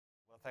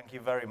Thank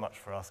you very much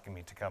for asking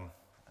me to come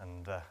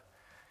and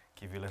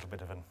give you a little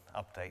bit of an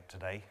update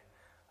today.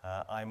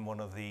 I'm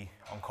one of the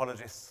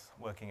oncologists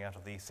working out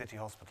of the City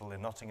Hospital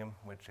in Nottingham,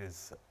 which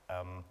is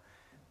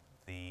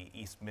the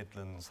East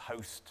Midlands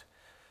host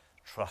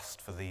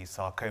trust for the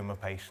sarcoma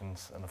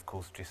patients, and of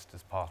course GIST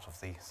is part of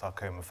the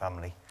sarcoma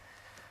family.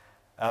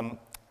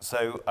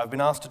 So I've been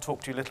asked to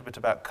talk to you a little bit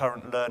about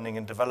current learning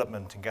and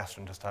development in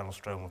gastrointestinal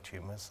stromal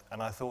tumours,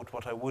 and I thought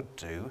what I would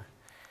do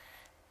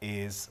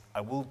is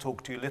I will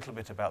talk to you a little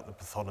bit about the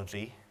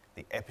pathology,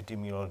 the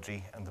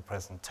epidemiology and the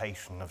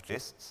presentation of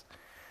GISTs.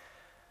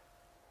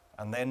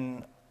 And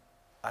then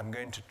I'm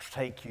going to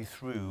take you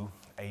through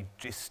a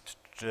GIST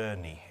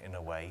journey in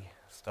a way,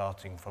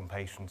 starting from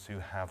patients who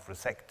have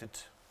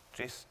resected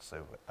GIST,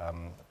 so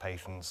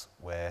patients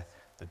where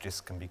the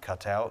GIST can be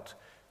cut out,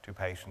 to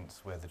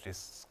patients where the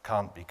GISTs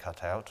can't be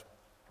cut out.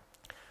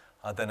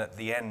 Then at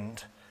the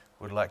end,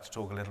 would like to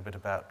talk a little bit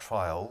about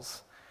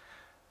trials.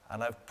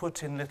 And I've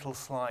put in little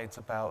slides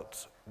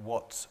about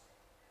what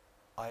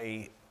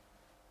I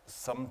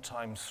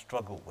sometimes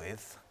struggle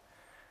with,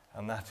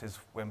 and that is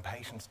when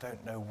patients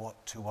don't know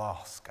what to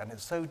ask. And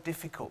it's so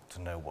difficult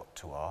to know what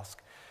to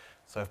ask.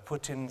 So I've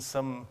put in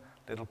some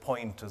little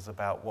pointers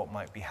about what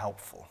might be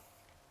helpful.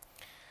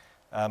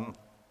 I'm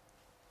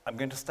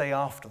going to stay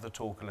after the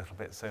talk a little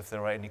bit, so if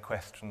there are any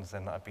questions,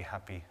 then I'd be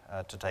happy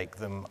to take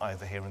them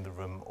either here in the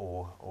room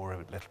or a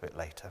little bit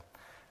later.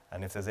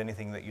 And if there's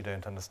anything that you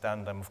don't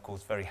understand, I'm of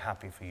course very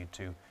happy for you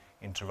to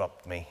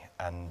interrupt me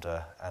and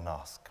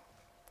ask.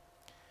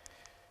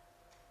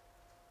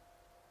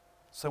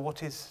 So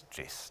what is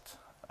GIST?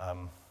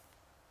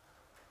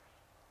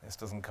 This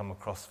doesn't come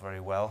across very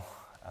well.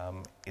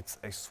 It's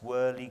a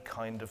swirly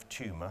kind of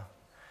tumour.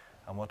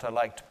 And what I'd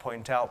like to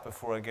point out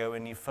before I go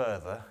any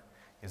further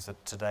is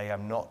that today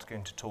I'm not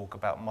going to talk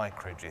about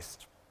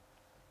microGIST.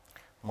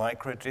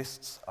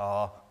 MicroGISTs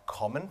are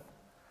common,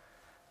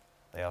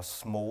 they are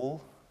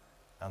small,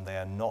 and they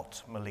are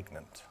not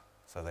malignant.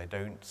 So they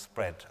don't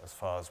spread as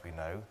far as we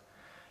know.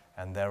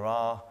 And there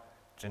are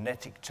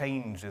genetic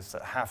changes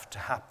that have to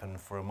happen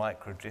for a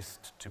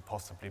microGIST to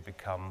possibly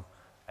become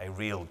a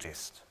real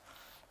GIST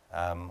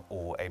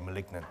or a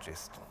malignant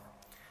GIST.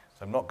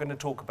 So I'm not going to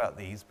talk about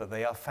these, but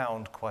they are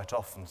found quite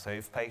often. So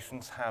if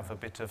patients have a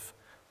bit of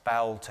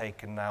bowel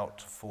taken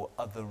out for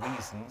other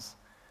reasons,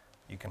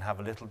 you can have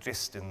a little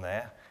GIST in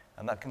there,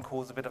 and that can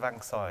cause a bit of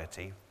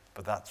anxiety,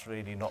 but that's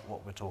really not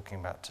what we're talking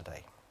about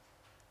today.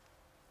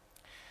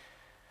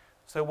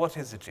 So what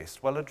is a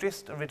GIST? Well, a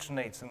GIST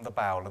originates in the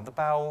bowel, and the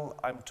bowel,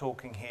 I'm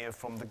talking here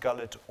from the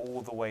gullet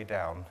all the way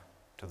down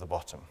to the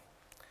bottom.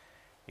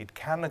 It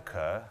can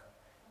occur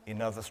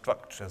in other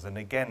structures, and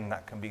again,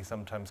 that can be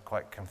sometimes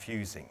quite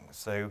confusing.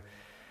 So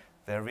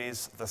there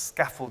is the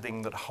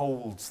scaffolding that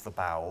holds the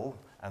bowel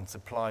and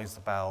supplies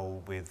the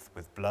bowel with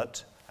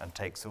blood and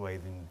takes away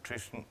the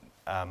nutrition.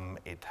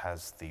 It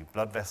has the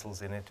blood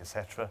vessels in it,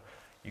 etc.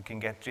 You can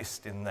get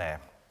GIST in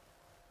there.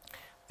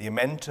 The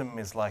omentum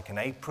is like an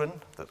apron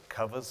that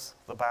covers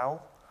the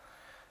bowel,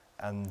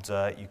 and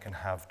you can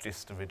have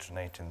GIST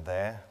originate in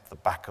there. The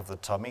back of the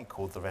tummy,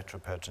 called the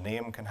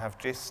retroperitoneum, can have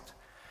GIST.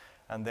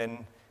 And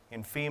then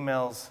in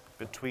females,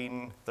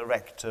 between the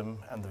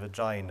rectum and the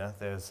vagina,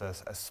 there's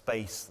a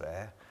space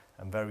there,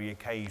 and very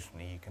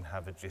occasionally you can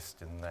have a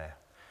GIST in there.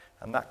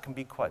 And that can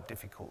be quite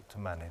difficult to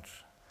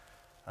manage.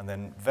 And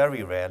then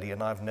very rarely,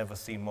 and I've never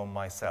seen one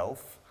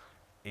myself,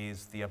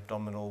 is the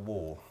abdominal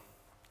wall.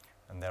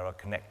 And there are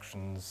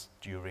connections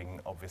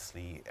during,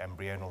 obviously,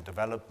 embryonal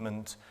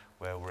development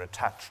where we're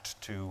attached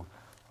to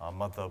our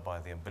mother by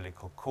the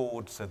umbilical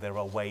cord, so there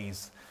are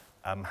ways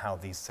how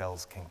these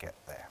cells can get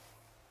there.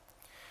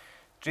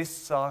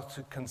 GISTs are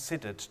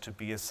considered to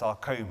be a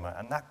sarcoma,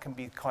 and that can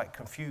be quite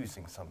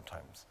confusing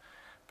sometimes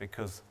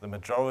because the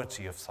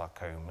majority of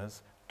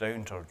sarcomas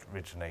don't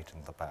originate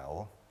in the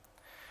bowel,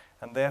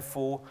 and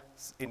therefore,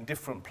 in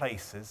different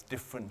places,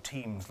 different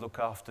teams look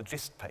after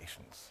GIST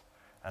patients.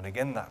 And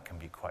again, that can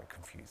be quite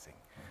confusing.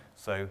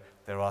 So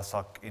there are,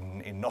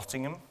 in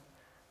Nottingham,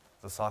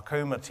 the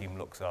sarcoma team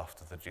looks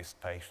after the GIST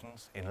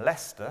patients. In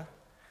Leicester,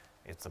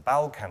 it's the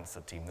bowel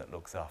cancer team that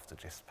looks after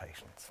GIST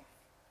patients.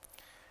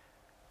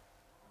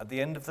 At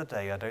the end of the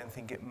day, I don't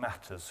think it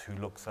matters who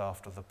looks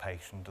after the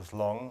patient as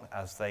long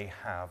as they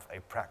have a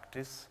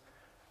practice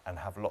and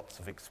have lots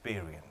of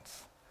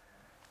experience.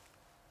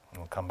 And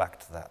we'll come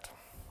back to that.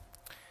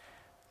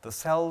 The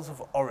cells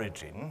of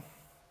origin,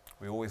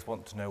 we always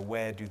want to know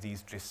where do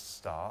these GISTs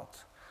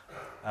start,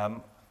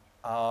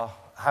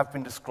 have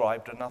been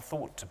described and are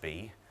thought to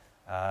be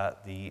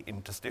the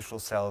interstitial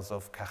cells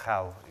of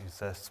Cajal,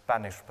 who's a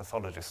Spanish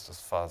pathologist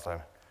as far as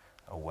I'm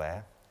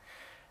aware.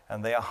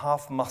 And they are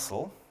half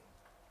muscle,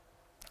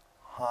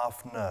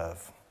 half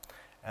nerve.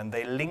 And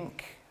they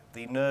link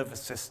the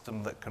nervous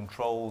system that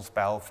controls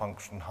bowel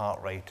function,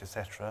 heart rate,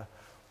 etc.,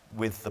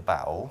 with the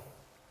bowel.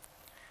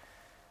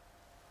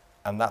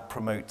 And that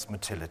promotes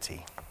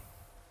motility.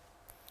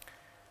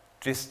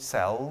 GIST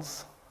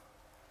cells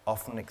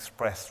often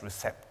express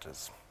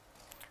receptors.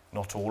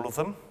 Not all of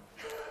them,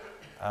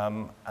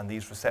 And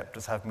these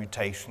receptors have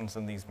mutations,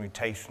 and these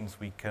mutations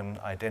we can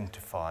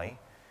identify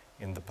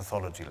in the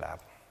pathology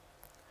lab.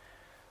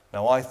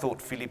 Now, I thought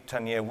Philippe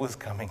Tanier was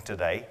coming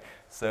today,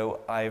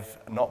 so I've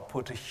not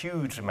put a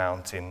huge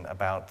amount in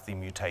about the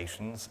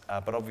mutations,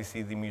 but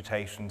obviously the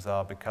mutations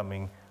are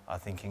becoming, I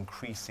think,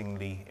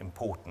 increasingly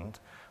important,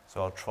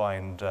 so I'll try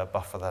and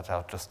buffer that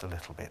out just a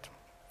little bit.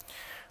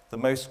 The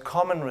most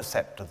common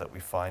receptor that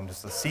we find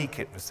is the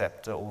c-KIT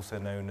receptor, also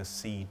known as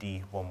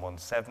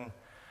CD117.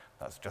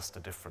 That's just a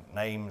different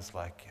names,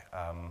 like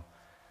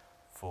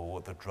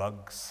for the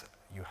drugs,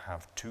 you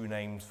have two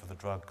names for the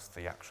drugs,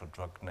 the actual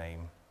drug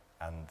name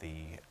and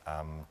the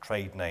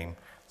trade name.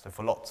 So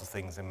for lots of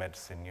things in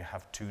medicine, you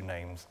have two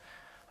names.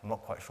 I'm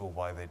not quite sure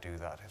why they do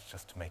that. It's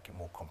just to make it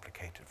more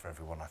complicated for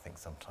everyone, I think,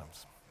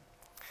 sometimes.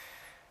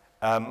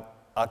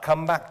 I'll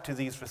come back to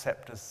these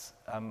receptors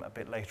a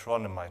bit later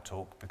on in my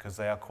talk because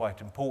they are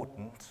quite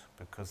important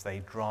because they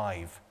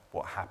drive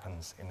what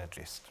happens in a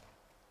GIST.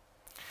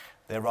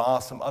 There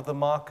are some other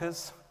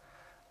markers.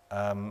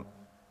 The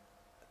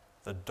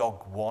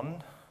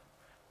DOG1,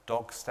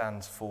 DOG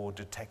stands for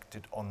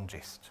detected on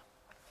GIST.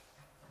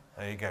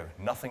 There you go,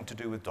 nothing to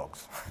do with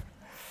dogs,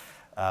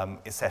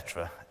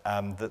 etc.,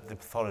 that the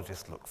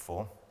pathologists look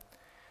for.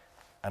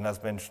 And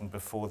as mentioned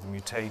before, the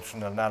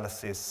mutation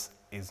analysis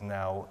is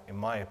now, in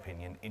my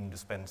opinion,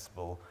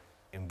 indispensable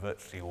in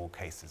virtually all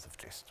cases of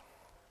GIST.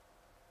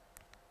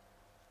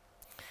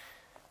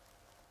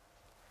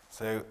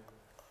 So,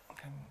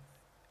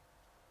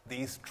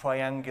 these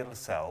triangular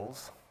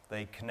cells,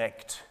 they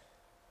connect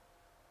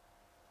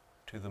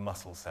to the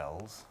muscle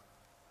cells,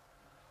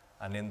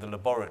 and in the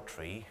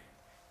laboratory,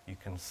 you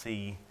can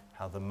see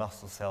how the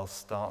muscle cells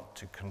start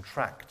to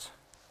contract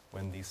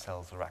when these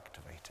cells are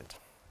activated.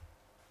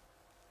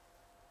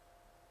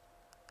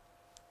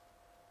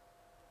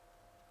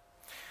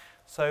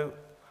 So,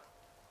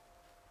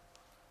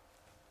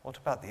 what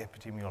about the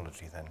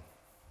epidemiology then?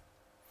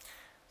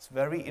 It's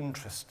very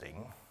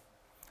interesting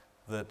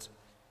that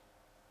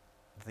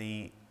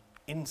the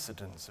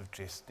incidence of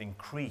GIST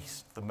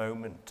increased the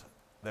moment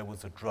there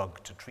was a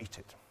drug to treat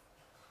it.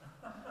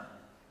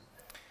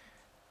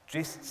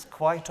 GISTs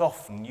quite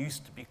often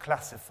used to be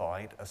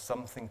classified as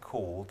something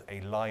called a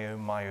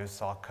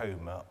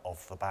leiomyosarcoma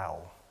of the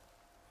bowel.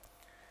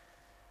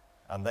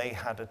 And they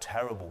had a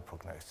terrible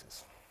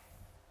prognosis.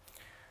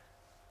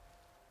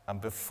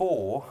 And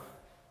before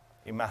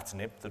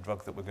imatinib, the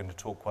drug that we're going to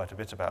talk quite a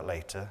bit about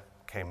later,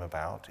 came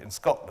about, in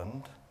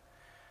Scotland,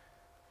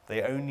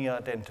 they only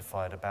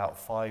identified about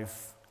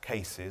 5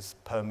 cases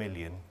per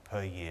million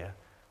per year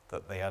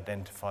that they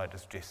identified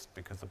as GIST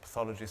because the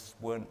pathologists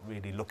weren't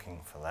really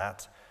looking for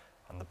that.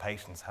 And the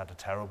patients had a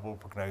terrible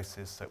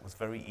prognosis, so it was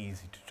very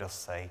easy to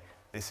just say,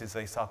 this is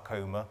a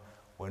sarcoma,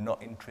 we're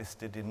not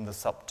interested in the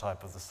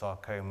subtype of the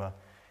sarcoma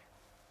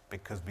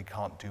because we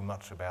can't do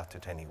much about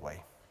it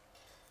anyway.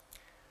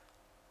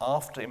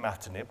 After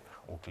imatinib,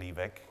 or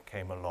Gleevec,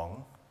 came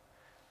along,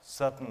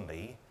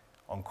 suddenly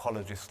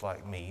oncologists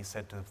like me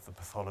said to the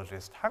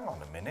pathologist, hang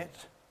on a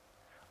minute,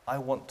 I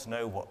want to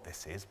know what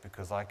this is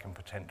because I can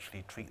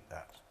potentially treat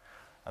that.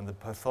 And the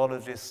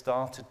pathologist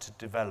started to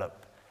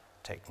develop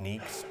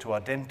techniques to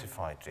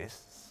identify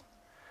GISTs,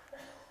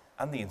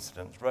 and the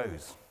incidence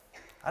rose,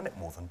 and it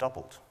more than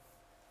doubled.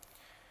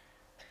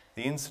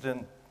 The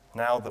incidence,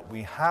 now that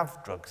we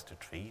have drugs to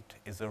treat,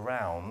 is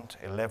around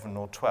 11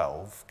 or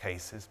 12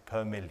 cases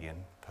per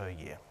million per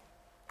year.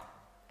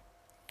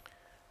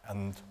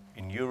 And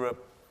in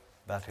Europe,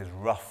 that is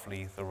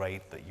roughly the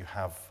rate that you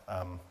have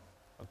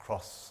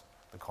across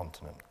the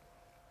continent.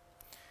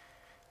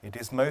 It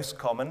is most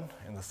common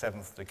in the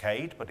 7th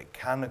decade, but it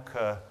can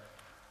occur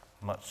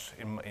much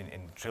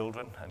in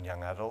children and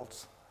young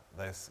adults.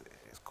 This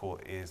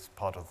is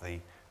part of the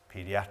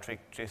pediatric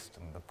GIST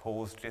and the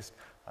pause GIST.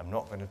 I'm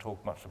not going to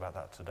talk much about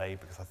that today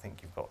because I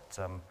think you've got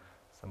some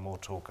more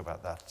talk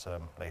about that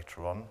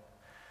later on.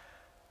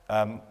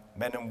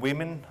 Men and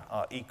women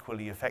are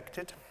equally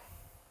affected.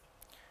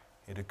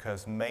 It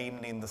occurs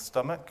mainly in the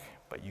stomach,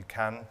 but you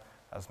can,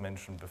 as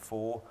mentioned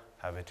before,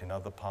 have it in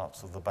other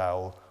parts of the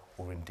bowel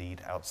or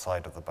indeed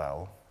outside of the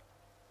bowel.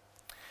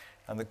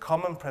 And the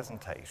common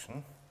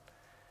presentation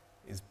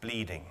is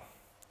bleeding,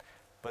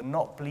 but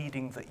not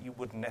bleeding that you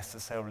would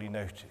necessarily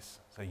notice.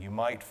 So you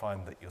might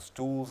find that your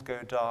stools go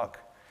dark,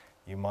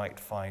 you might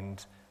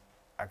find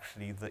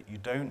actually that you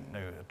don't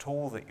know at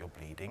all that you're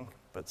bleeding,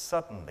 but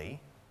suddenly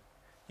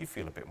you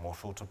feel a bit more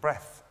short of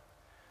breath.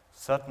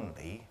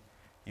 Suddenly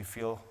you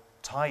feel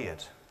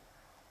tired,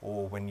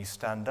 or when you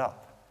stand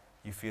up,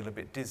 you feel a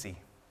bit dizzy.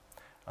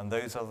 And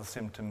those are the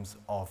symptoms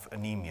of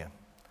anemia.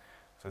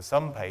 So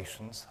some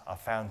patients are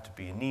found to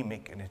be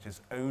anemic, and it is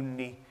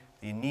only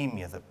the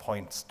anemia that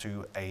points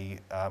to a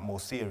more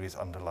serious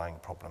underlying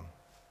problem.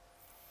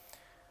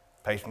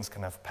 Patients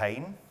can have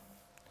pain,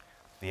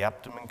 the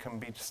abdomen can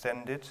be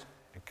distended,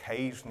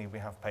 occasionally we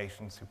have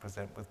patients who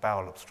present with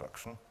bowel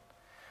obstruction,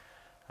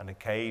 and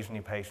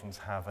occasionally patients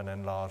have an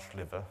enlarged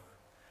liver,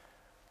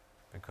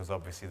 because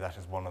obviously that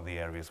is one of the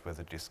areas where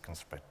the GIST can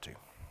spread to.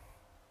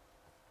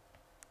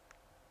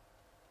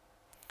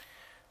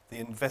 The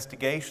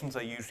investigations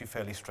are usually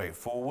fairly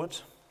straightforward.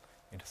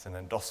 It is an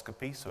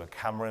endoscopy, so a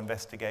camera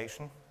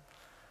investigation.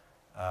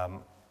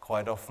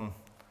 Quite often,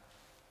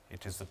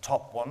 it is the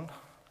top one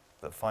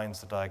that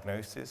finds the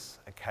diagnosis.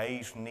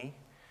 Occasionally,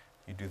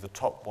 you do the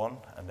top one,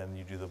 and then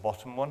you do the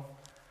bottom one.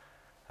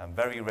 And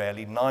very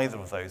rarely, neither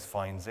of those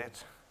finds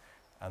it.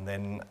 And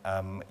then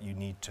you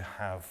need to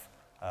have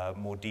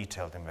more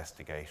detailed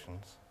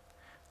investigations.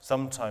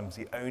 Sometimes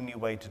the only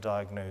way to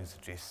diagnose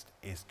a GIST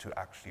is to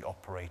actually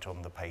operate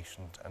on the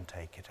patient and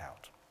take it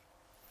out.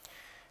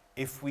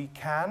 If we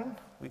can,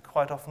 we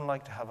quite often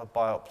like to have a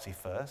biopsy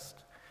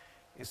first,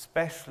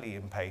 especially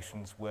in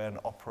patients where an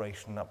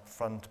operation up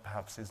front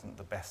perhaps isn't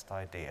the best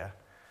idea,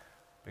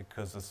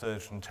 because the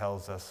surgeon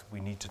tells us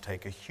we need to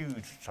take a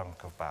huge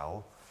chunk of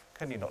bowel.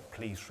 Can you not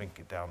please shrink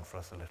it down for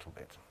us a little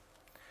bit?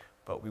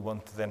 But we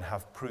want to then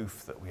have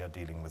proof that we are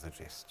dealing with a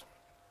GIST.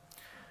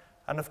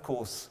 And of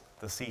course,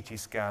 the CT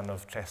scan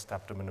of chest,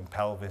 abdomen, and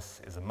pelvis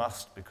is a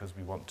must because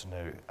we want to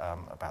know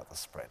about the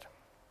spread.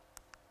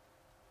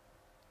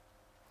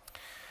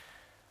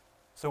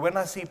 So when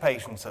I see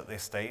patients at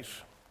this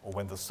stage, or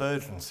when the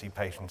surgeons see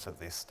patients at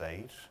this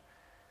stage,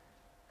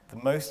 the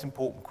most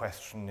important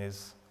question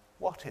is,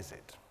 what is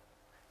it?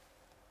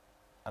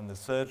 And the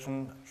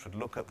surgeon should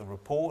look at the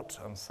report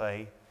and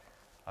say,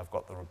 I've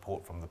got the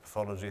report from the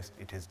pathologist,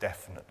 it is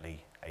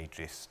definitely a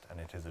GIST, and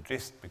it is a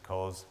GIST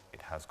because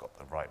it has got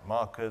the right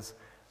markers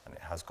and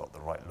it has got the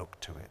right look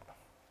to it.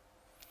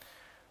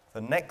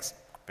 The next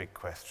big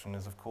question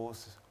is, of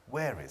course,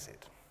 where is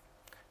it?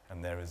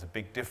 And there is a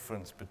big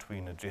difference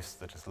between a GIST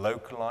that is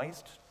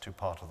localized to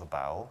part of the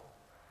bowel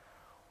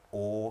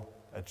or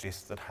a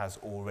GIST that has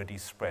already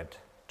spread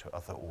to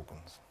other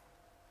organs.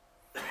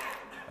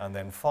 And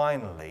then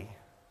finally,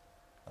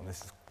 and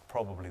this is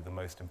probably the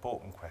most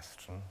important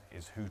question,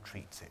 is who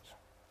treats it?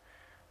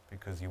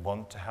 Because you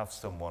want to have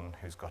someone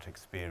who's got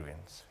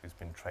experience, who's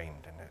been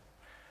trained in it.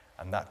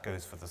 And that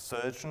goes for the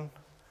surgeon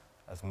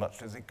as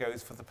much as it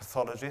goes for the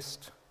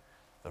pathologist,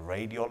 the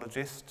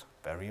radiologist,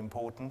 very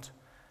important,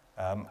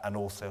 and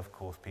also, of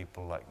course,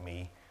 people like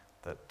me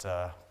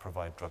that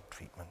provide drug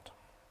treatment.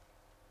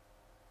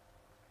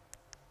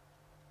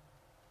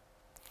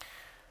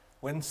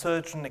 When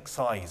surgeon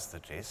excise the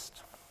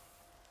GIST,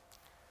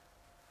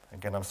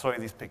 again, I'm sorry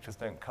these pictures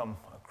don't come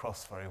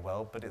across very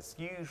well, but it's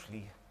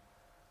usually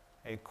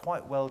a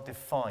quite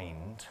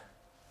well-defined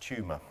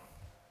tumour.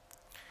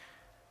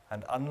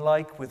 And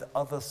unlike with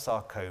other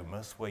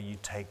sarcomas, where you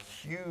take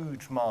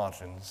huge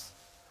margins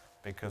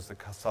because the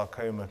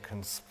sarcoma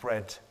can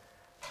spread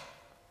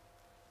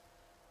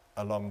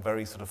along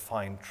very sort of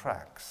fine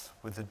tracks,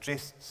 with the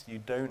GISTs, you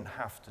don't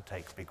have to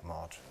take big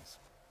margins.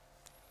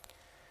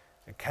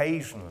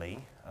 Occasionally,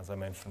 as I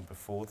mentioned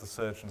before, the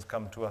surgeons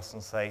come to us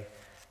and say,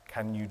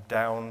 can you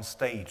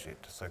downstage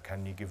it? So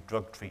can you give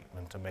drug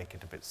treatment to make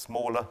it a bit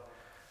smaller?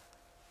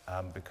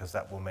 Because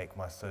that will make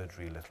my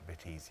surgery a little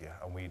bit easier.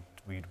 And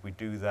we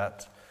do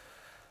that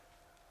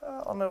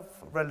on a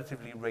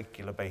relatively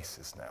regular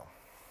basis now.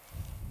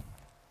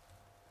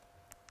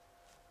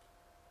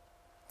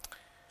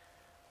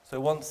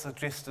 So once the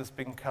GIST has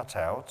been cut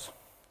out,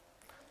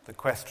 the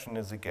question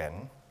is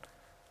again,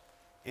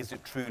 is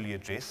it truly a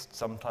GIST?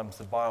 Sometimes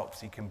the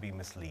biopsy can be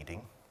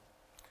misleading.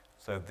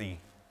 So the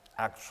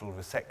actual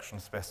resection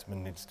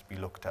specimen needs to be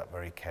looked at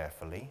very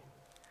carefully.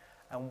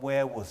 And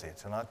where was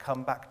it? And I'll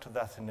come back to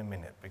that in a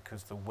minute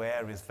because the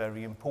where is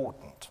very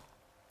important.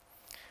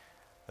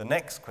 The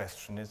next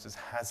question is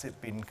has it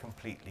been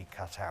completely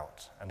cut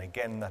out? And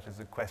again, that is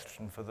a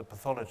question for the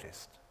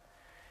pathologist.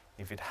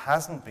 If it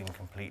hasn't been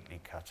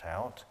completely cut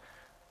out,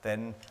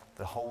 then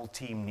the whole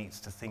team needs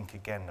to think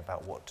again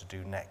about what to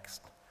do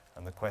next.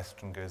 And the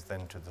question goes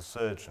then to the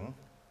surgeon,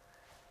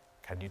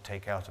 can you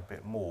take out a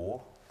bit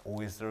more,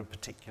 or is there a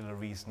particular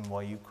reason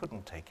why you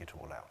couldn't take it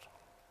all out?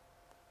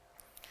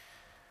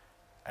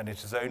 And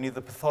it is only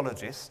the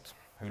pathologist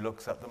who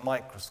looks at the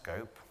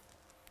microscope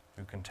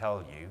who can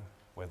tell you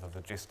whether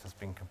the GIST has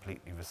been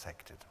completely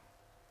resected.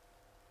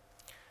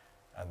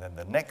 And then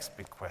the next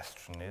big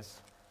question is,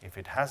 if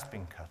it has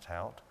been cut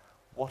out,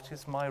 what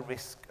is my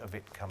risk of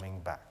it coming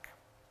back?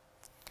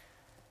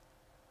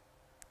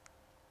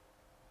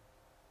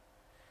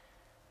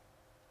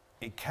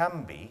 It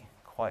can be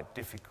quite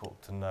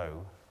difficult to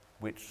know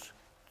which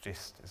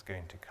GIST is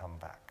going to come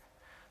back.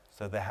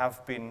 So there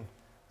have been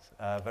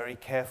very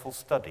careful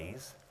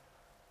studies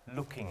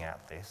looking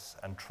at this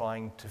and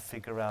trying to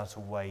figure out a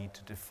way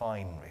to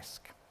define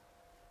risk.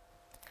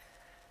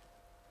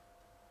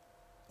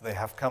 They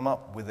have come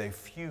up with a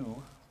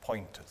few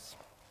pointers.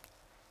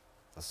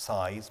 The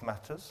size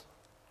matters,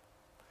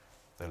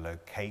 the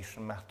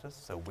location matters,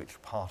 so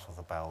which part of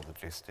the bowel the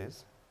GIST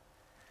is.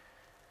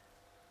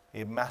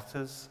 It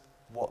matters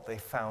what they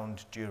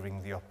found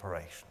during the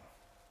operation.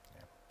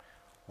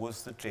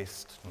 Was the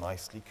GIST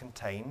nicely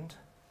contained,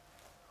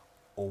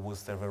 or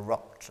was there a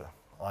rupture,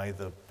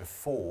 either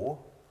before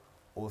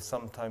or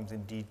sometimes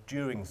indeed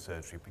during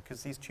surgery,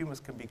 because these tumours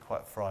can be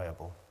quite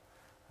friable,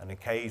 and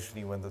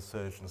occasionally when the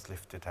surgeons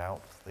lift it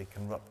out, they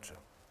can rupture.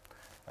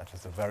 That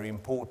is a very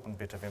important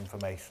bit of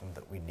information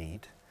that we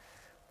need,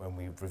 when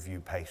we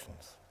review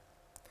patients.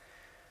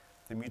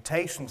 The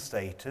mutation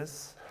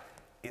status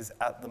is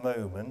at the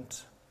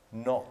moment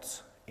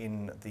not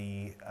in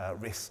the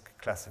risk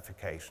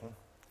classification,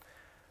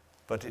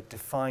 but it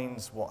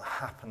defines what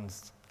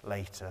happens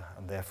later,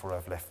 and therefore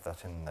I've left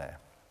that in there.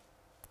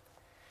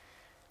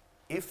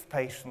 If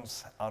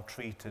patients are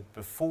treated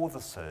before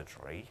the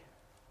surgery,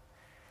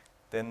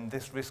 then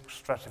this risk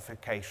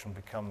stratification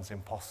becomes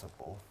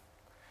impossible,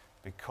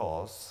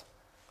 because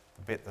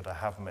the bit that I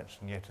haven't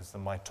mentioned yet is the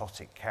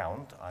mitotic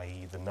count,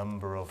 i.e. the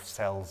number of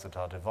cells that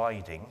are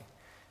dividing,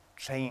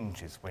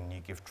 changes when you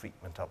give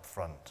treatment up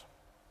front.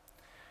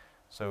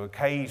 So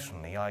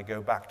occasionally I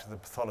go back to the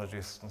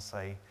pathologist and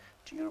say,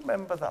 do you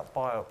remember that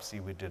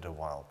biopsy we did a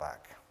while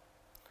back?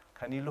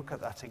 Can you look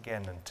at that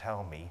again and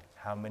tell me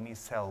how many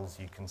cells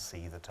you can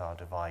see that are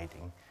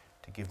dividing,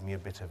 to give me a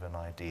bit of an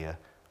idea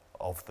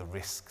of the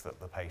risk that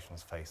the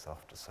patients face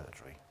after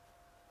surgery?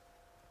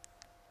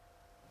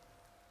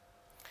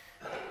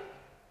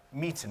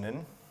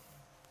 Meitinen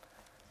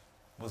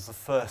was the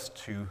first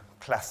who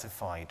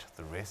classified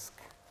the risk,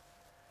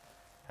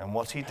 and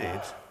what he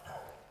did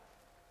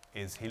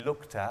is he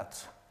looked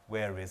at,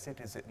 where is it?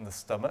 Is it in the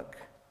stomach,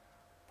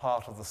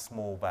 part of the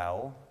small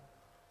bowel,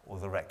 or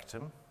the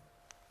rectum?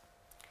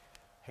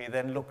 He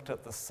then looked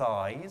at the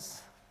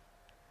size,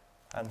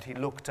 and he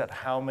looked at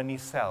how many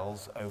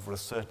cells over a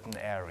certain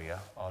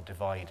area are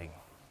dividing.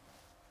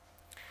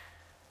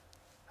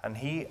 And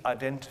he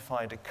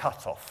identified a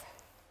cutoff,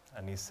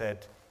 and he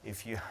said,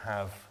 if you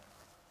have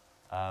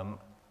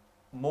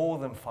more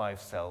than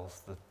 5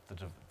 cells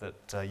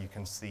that you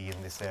can see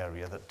in this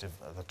area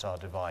that are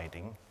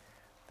dividing,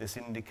 this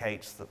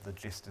indicates that the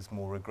GIST is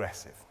more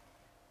aggressive.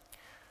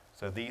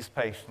 So these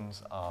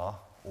patients are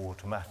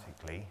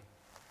automatically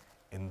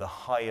in the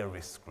higher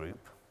risk group,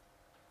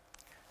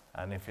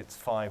 and if it's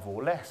 5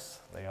 or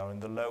less, they are in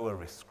the lower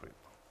risk group.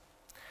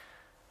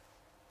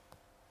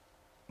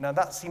 Now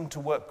that seemed to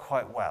work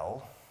quite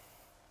well,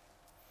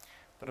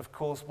 but of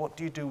course, what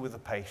do you do with a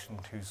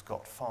patient who's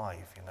got 5,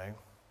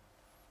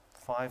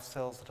 5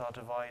 cells that are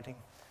dividing?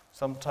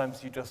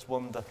 Sometimes you just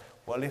wonder,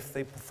 well, if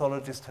the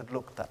pathologist had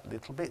looked that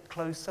little bit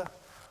closer,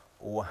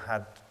 or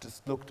had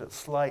just looked at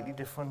slightly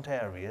different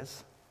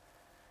areas,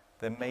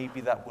 then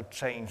maybe that would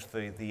change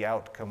the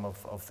outcome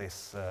of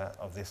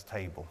this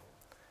table.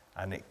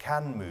 And it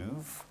can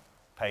move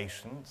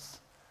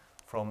patients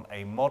from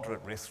a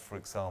moderate risk, for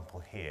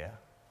example, here,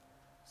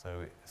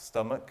 so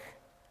stomach,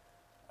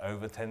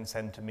 over 10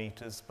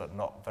 centimeters, but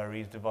not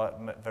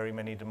very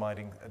many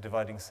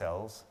dividing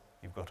cells,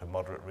 you've got a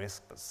moderate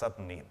risk, but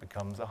suddenly it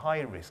becomes a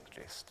high-risk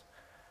GIST.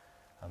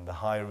 And the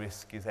high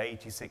risk is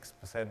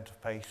 86%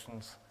 of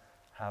patients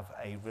have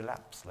a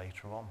relapse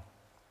later on.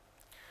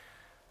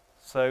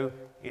 So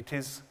it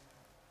is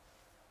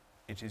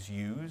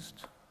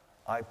used.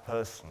 I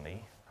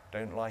personally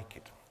don't like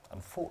it.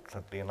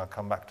 Unfortunately, and I'll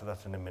come back to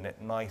that in a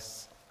minute,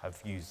 NICE have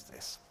used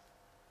this.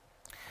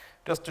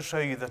 Just to show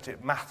you that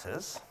it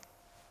matters,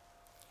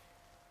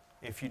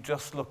 if you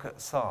just look at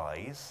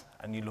size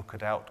and you look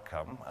at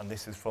outcome, and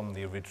this is from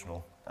the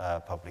original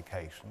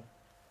publication,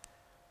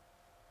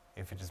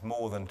 if it is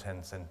more than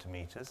 10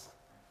 centimeters,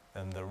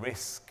 then the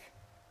risk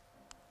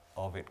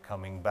of it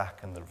coming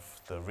back and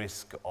the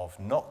risk of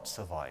not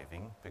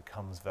surviving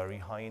becomes very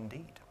high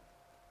indeed.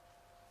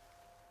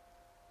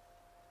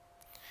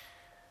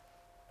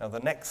 Now the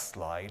next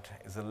slide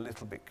is a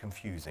little bit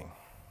confusing.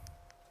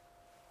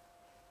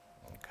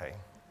 Okay.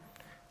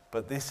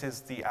 But this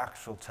is the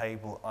actual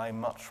table I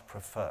much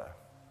prefer.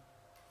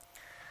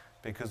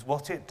 Because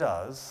what it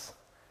does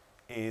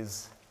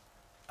is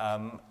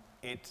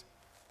it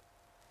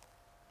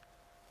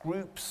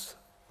groups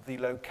the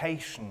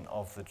location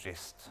of the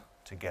GIST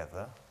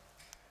together.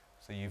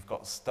 So you've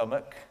got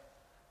stomach,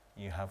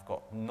 you have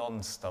got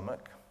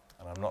non-stomach,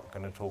 and I'm not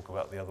going to talk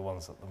about the other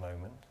ones at the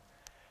moment.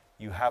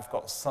 You have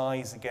got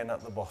size again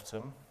at the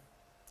bottom,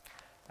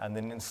 and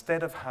then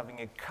instead of having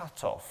a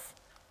cutoff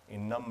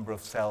in number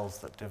of cells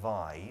that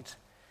divide,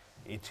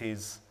 it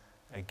is,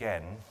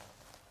 again,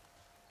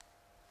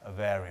 a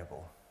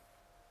variable.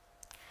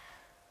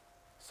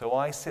 So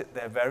I sit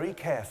there very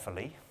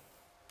carefully,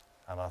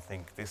 and I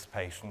think this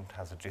patient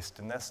has a GIST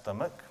in their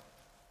stomach.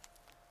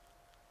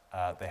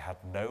 They had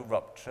no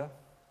rupture.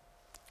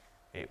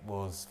 It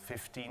was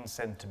 15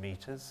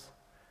 centimeters,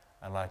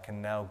 and I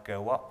can now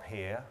go up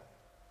here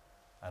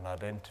and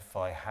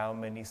identify how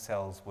many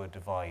cells were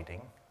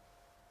dividing,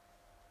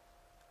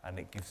 and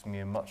it gives me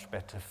a much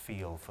better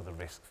feel for the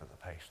risk for the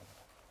patient.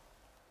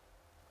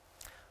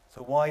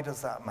 So why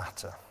does that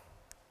matter?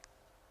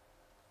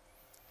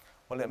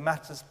 Well, it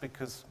matters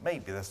because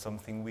maybe there's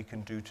something we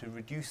can do to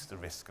reduce the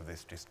risk of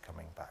this GIST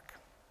coming back.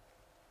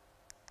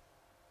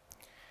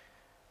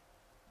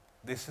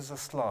 This is a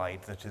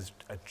slide that is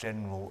a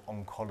general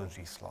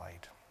oncology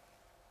slide.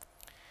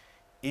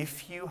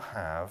 If you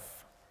have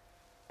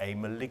a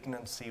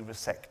malignancy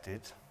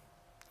resected,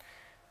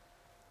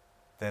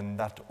 then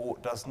that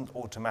doesn't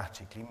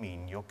automatically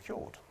mean you're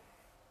cured.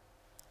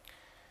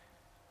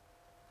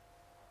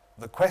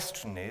 The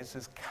question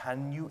is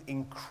can you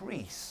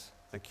increase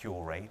the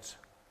cure rate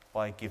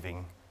by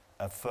giving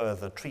a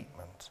further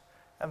treatment.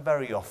 And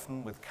very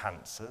often with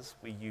cancers,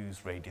 we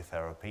use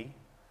radiotherapy,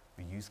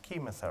 we use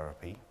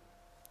chemotherapy.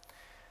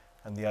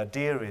 And the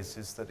idea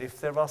is that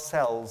if there are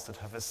cells that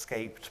have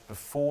escaped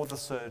before the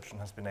surgeon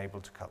has been able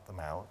to cut them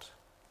out,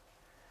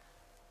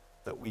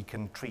 that we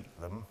can treat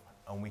them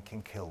and we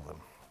can kill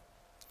them.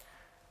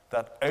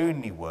 That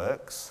only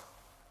works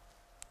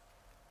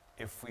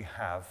if we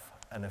have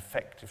an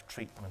effective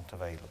treatment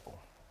available.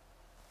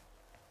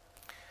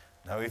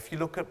 Now, if you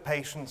look at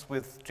patients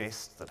with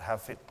GIST that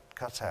have it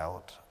cut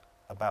out,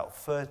 about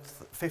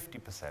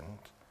 50%,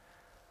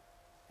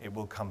 it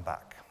will come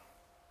back.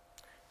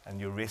 And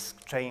your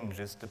risk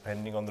changes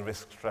depending on the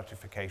risk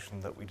stratification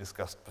that we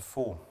discussed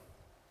before.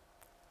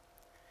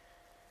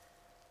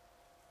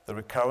 The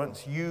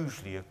recurrence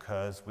usually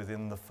occurs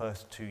within the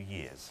first 2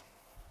 years.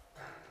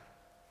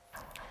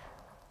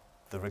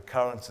 The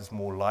recurrence is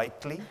more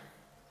likely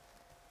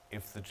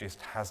if the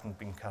GIST hasn't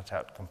been cut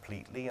out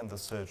completely and the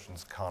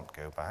surgeons can't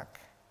go back,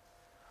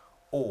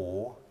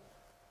 or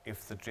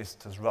if the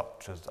GIST has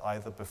ruptured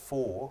either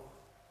before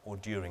or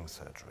during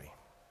surgery.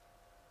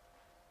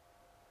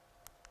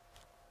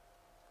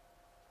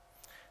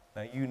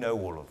 Now, you know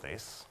all of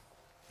this.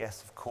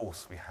 Yes, of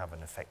course, we have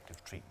an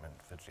effective treatment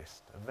for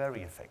GIST, a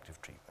very effective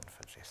treatment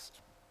for GIST.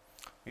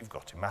 We've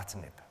got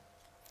imatinib,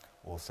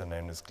 also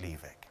known as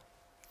Gleevec.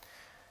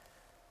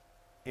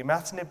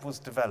 Imatinib was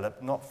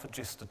developed not for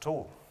GIST at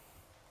all.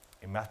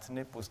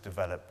 Imatinib was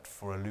developed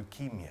for a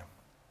leukemia.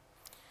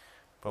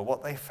 But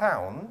what they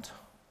found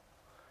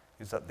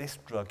is that this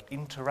drug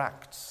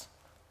interacts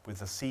with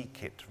the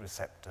c-KIT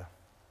receptor,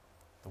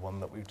 the one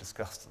that we've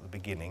discussed at the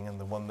beginning and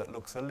the one that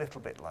looks a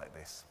little bit like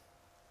this.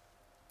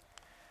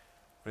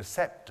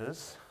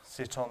 Receptors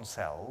sit on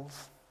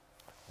cells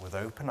with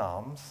open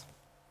arms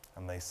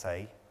and they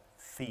say,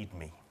 feed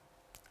me.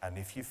 And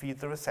if you feed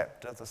the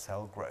receptor, the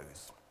cell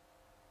grows.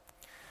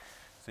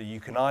 So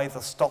you can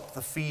either stop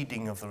the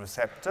feeding of the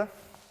receptor,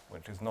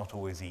 which is not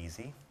always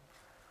easy,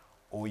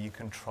 or you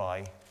can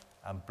try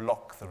and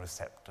block the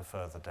receptor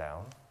further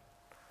down.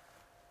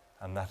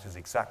 And that is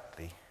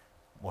exactly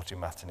what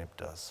imatinib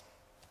does.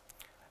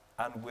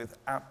 And with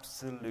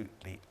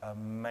absolutely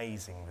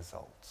amazing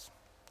results.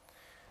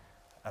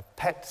 A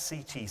PET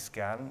CT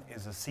scan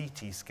is a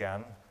CT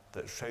scan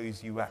that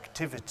shows you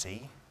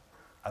activity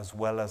as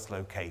well as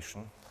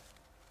location.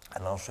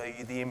 And I'll show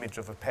you the image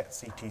of a PET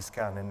CT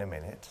scan in a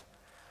minute.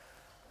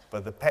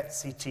 But the PET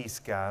CT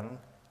scan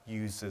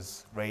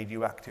uses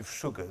radioactive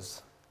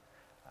sugars,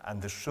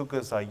 and the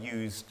sugars are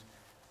used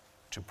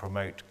to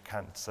promote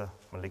cancer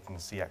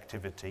malignancy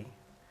activity,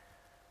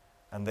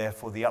 and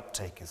therefore the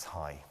uptake is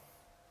high.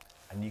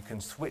 And you can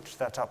switch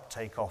that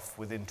uptake off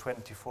within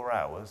 24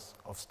 hours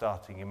of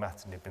starting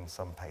imatinib in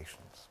some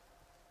patients.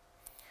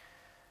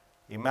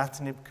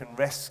 Imatinib can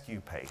rescue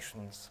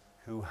patients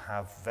who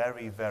have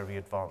very, very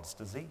advanced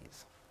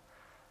disease.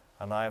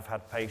 And I've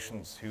had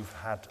patients who've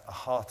had a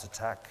heart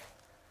attack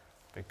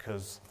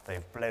because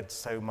they've bled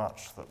so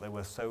much that they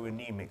were so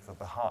anemic that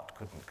the heart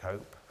couldn't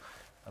cope.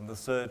 And the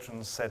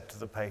surgeon said to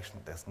the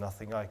patient, there's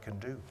nothing I can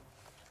do.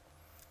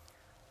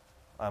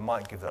 I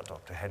might give that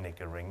Dr.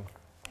 Hennig a ring.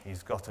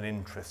 He's got an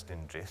interest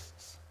in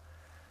GISTs.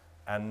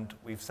 And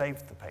we've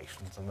saved the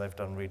patients and they've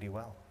done really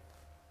well.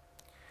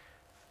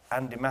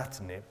 And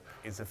imatinib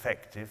is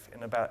effective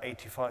in about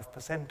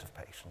 85% of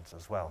patients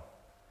as well.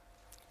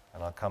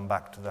 And I'll come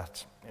back to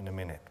that in a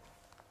minute.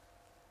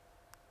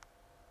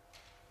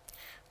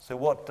 So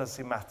what does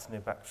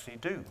imatinib actually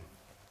do?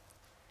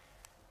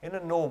 In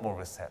a normal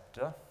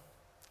receptor,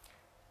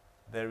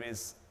 there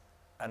is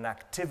an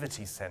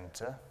activity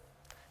center,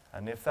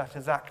 and if that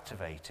is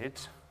activated,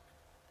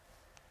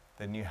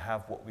 then you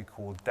have what we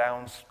call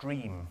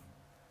downstream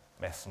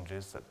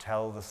messengers that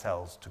tell the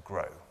cells to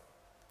grow.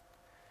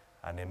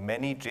 And in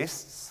many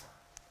GISTs,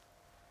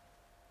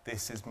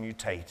 this is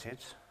mutated,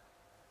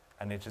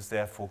 and it is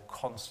therefore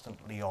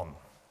constantly on.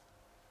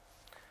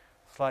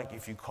 It's like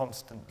if you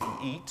constantly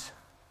eat,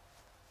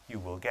 you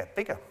will get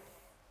bigger.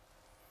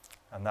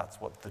 And that's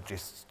what the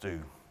GISTs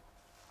do,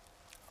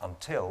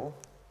 until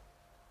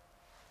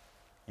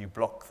you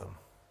block them.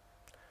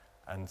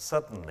 And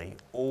suddenly,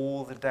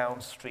 all the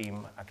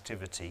downstream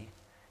activity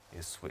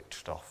is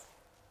switched off,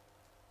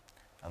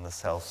 and the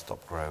cells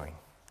stop growing.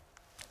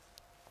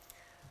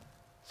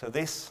 So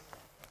this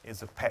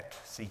is a PET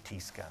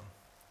CT scan.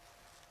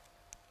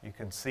 You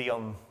can see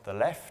on the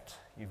left,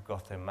 you've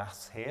got a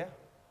mass here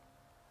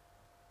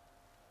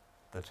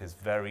that is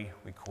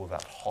we call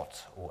that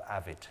hot or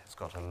avid. It's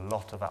got a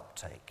lot of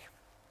uptake.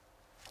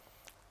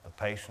 The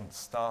patient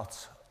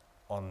starts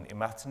on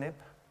imatinib,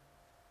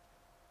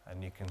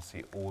 and you can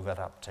see all that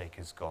uptake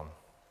is gone.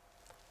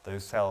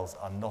 Those cells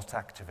are not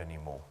active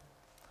anymore.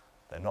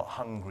 They're not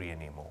hungry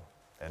anymore.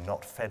 They're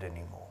not fed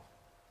anymore.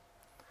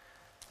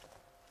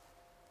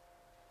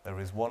 There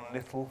is one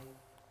little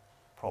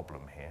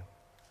problem here.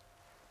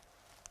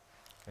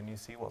 Can you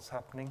see what's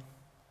happening?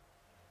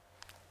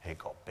 It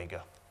got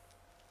bigger.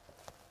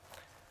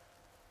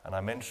 And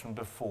I mentioned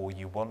before,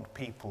 you want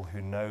people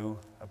who know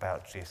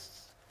about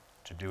GISTs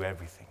to do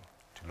everything,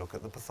 to look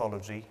at the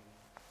pathology,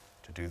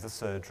 to do the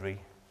surgery,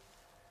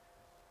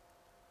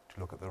 to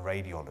look at the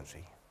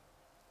radiology,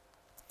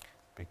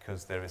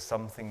 because there is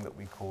something that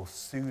we call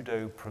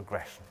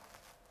pseudo-progression,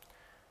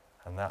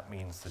 and that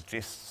means the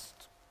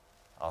gysts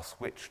are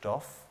switched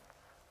off,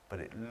 but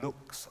it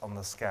looks on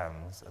the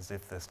scans as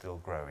if they're still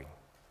growing.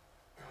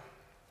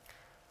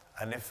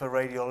 And if a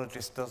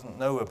radiologist doesn't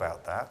know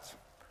about that,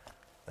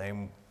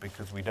 then,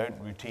 because we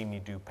don't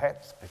routinely do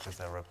PETs, because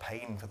they're a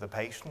pain for the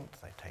patient,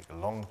 they take a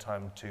long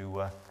time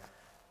to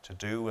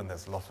do, and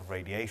there's a lot of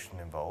radiation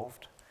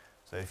involved.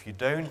 So if you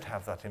don't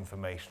have that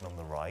information on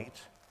the right,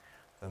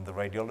 then the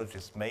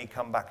radiologist may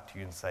come back to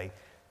you and say,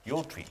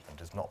 your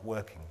treatment is not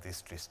working,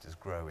 this cyst is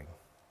growing.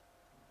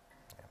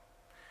 Yeah.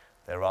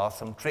 There are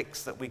some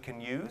tricks that we can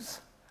use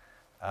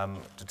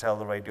to tell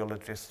the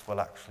radiologist, well,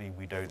 actually,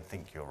 we don't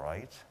think you're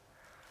right.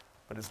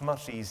 But it's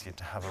much easier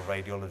to have a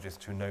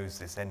radiologist who knows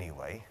this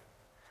anyway,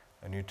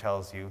 and who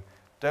tells you,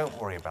 don't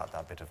worry about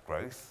that bit of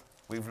growth.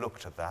 We've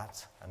looked at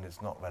that, and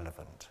it's not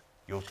relevant.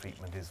 Your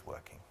treatment is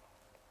working.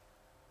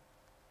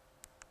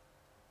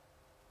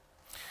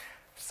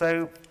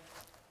 So,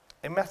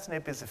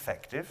 imatinib is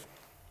effective,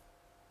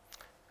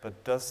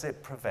 but does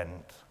it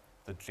prevent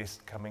the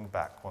cyst coming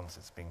back once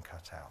it's been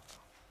cut out?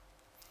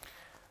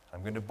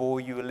 I'm going to bore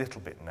you a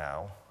little bit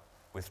now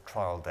with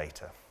trial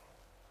data.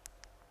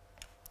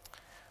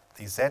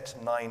 The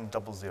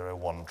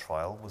Z9001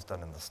 trial was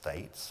done in the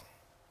States.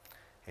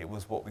 It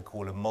was what we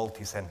call a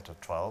multi-center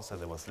trial, so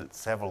there were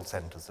several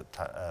centers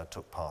that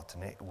took part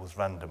in it. It was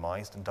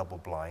randomized and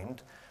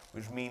double-blind,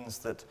 which means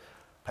that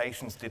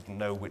patients didn't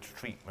know which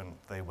treatment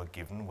they were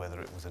given,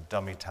 whether it was a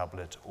dummy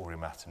tablet or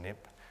imatinib.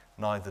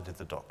 Neither did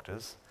the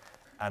doctors,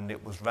 and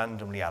it was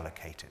randomly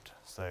allocated.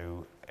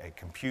 So a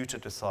computer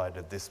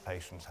decided this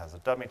patient has a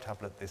dummy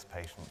tablet, this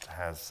patient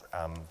has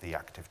the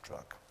active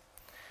drug.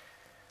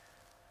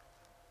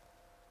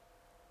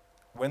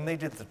 When they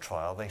did the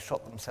trial, they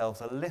shot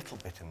themselves a little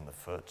bit in the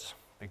foot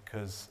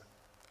because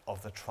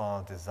of the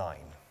trial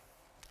design.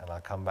 And I'll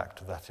come back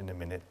to that in a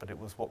minute, but it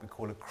was what we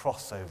call a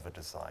crossover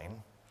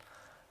design.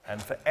 And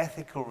for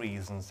ethical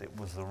reasons, it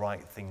was the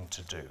right thing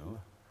to do.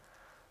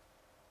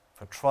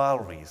 For trial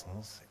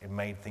reasons, it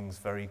made things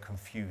very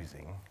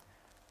confusing,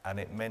 and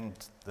it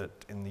meant that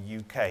in the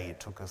UK,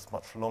 it took us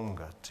much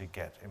longer to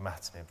get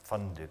imatinib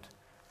funded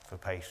for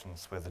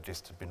patients where the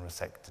cyst had been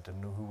resected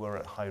and who were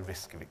at high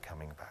risk of it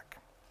coming back.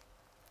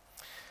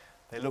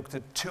 They looked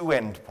at two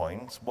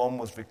endpoints. One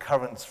was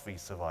recurrence-free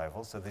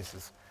survival, so this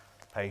is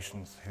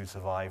patients who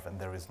survive and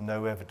there is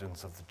no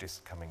evidence of the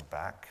cyst coming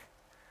back.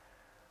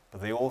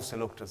 But they also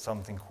looked at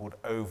something called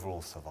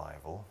overall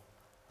survival,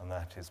 and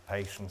that is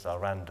patients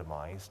are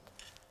randomized,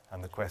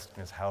 and the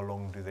question is how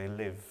long do they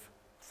live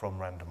from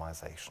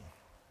randomization.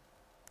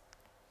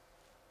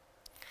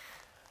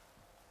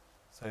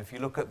 So if you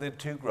look at the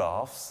two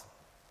graphs,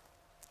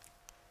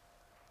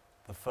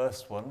 the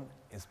first one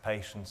is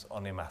patients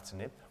on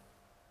imatinib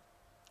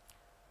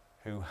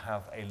who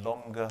have a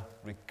longer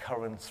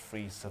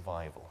recurrence-free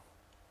survival.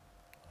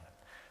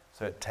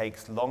 So it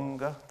takes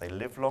longer, they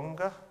live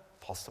longer,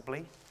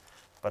 possibly,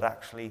 but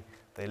actually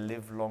they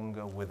live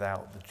longer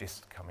without the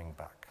cyst coming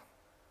back.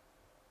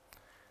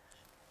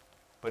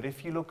 But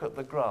if you look at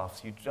the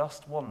graphs, you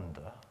just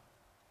wonder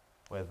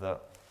whether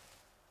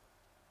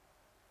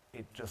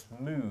it just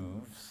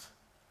moves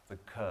the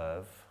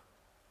curve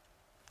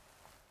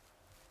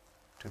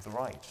to the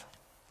right.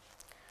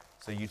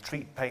 So you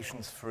treat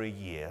patients for a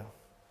year,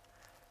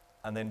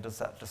 and then does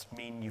that just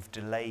mean you've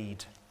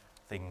delayed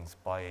things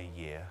by a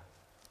year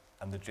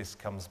and the cyst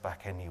comes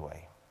back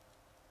anyway?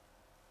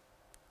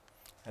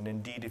 And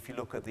indeed, if you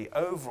look at the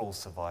overall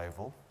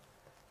survival,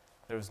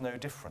 there is no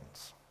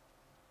difference.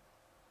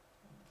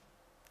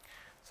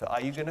 So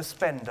are you going to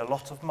spend a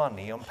lot of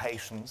money on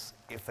patients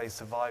if they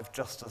survive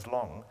just as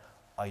long?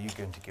 Are you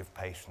going to give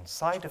patients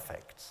side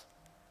effects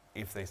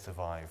if they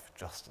survive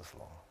just as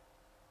long?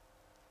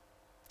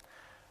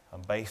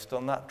 And based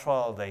on that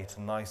trial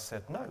data, NICE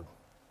said, no,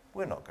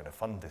 we're not going to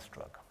fund this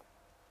drug.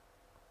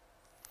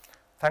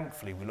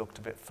 Thankfully, we looked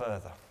a bit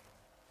further,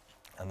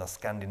 and the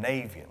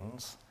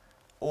Scandinavians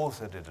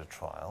also did a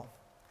trial,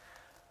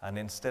 and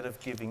instead of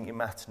giving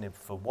imatinib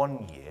for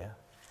 1 year,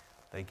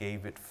 they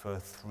gave it for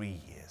 3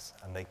 years,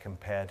 and they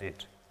compared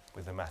it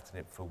with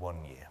imatinib for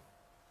 1 year.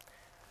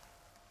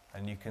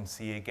 And you can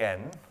see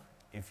again,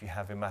 if you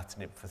have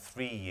imatinib for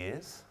 3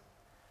 years,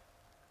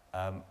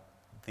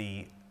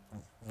 the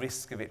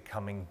risk of it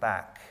coming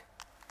back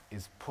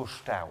is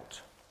pushed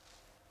out.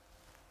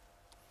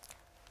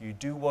 You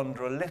do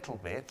wonder a little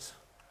bit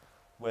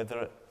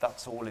whether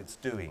that's all it's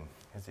doing.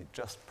 Is it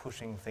just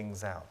pushing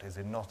things out? Is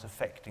it not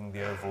affecting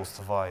the overall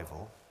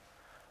survival?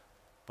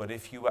 But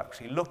if you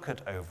actually look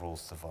at overall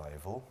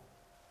survival,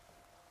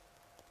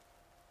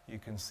 you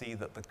can see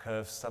that the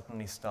curves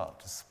suddenly start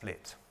to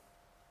split.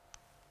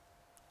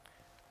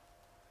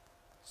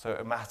 So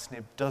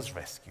imatinib does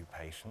rescue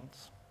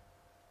patients,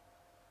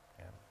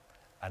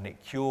 and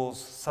it cures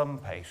some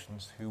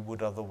patients who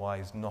would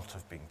otherwise not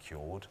have been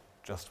cured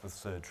just with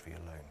surgery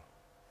alone.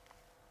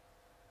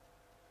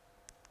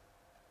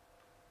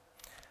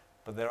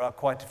 but there are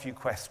quite a few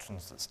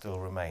questions that still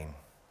remain.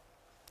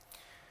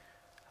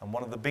 And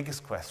one of the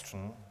biggest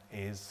questions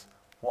is,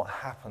 what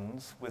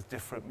happens with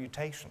different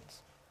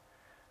mutations?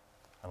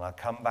 And I'll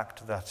come back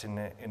to that in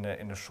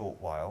a short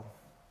while.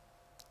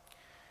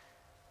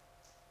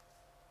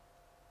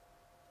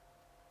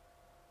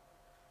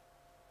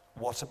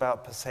 What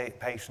about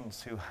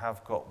patients who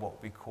have got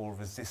what we call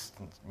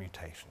resistant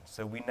mutations?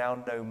 So we now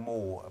know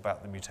more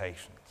about the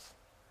mutations.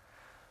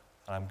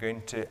 And I'm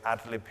going to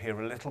ad-lib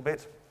here a little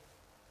bit,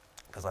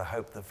 because I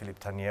hope that Philippe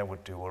Tanière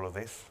would do all of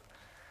this.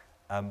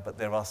 But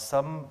there are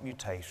some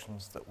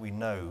mutations that we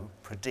know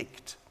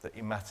predict that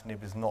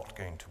imatinib is not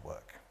going to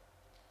work.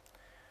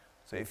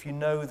 So if you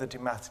know that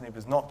imatinib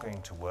is not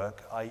going to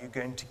work, are you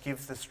going to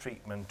give this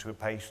treatment to a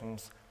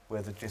patient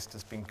where the gist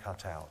has been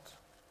cut out?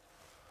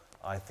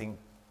 I think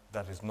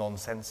that is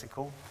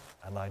nonsensical,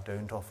 and I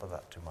don't offer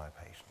that to my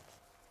patients.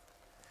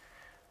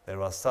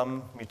 There are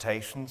some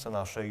mutations, and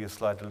I'll show you a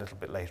slide a little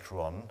bit later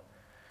on,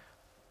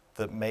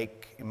 that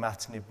make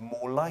imatinib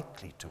more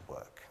likely to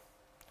work.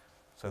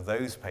 So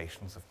those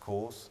patients, of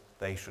course,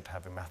 they should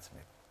have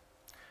imatinib.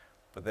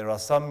 But there are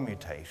some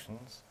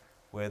mutations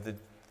where the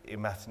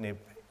imatinib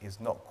is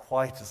not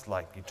quite as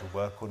likely to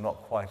work, or not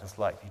quite as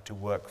likely to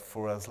work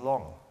for as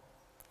long.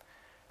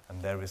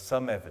 And there is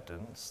some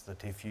evidence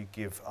that if you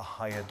give a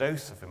higher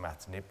dose of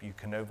imatinib, you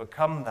can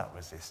overcome that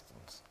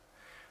resistance.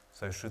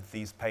 So should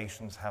these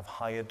patients have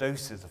higher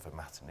doses of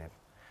imatinib?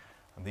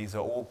 And these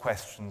are all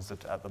questions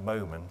that at the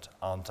moment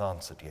aren't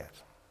answered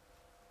yet.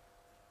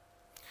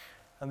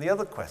 And the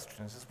other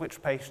question is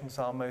which patients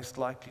are most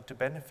likely to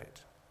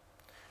benefit?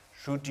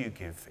 Should you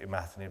give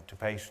imatinib to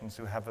patients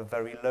who have a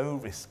very low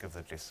risk of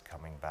the gist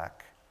coming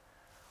back?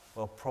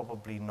 Well,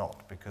 probably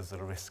not, because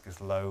the risk is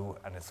low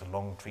and it's a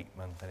long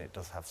treatment and it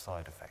does have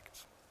side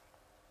effects.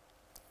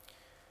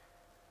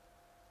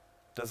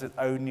 Does it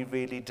only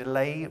really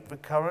delay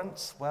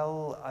recurrence?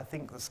 Well, I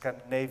think the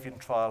Scandinavian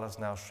trial has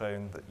now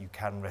shown that you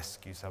can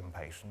rescue some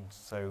patients.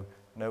 So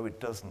no, it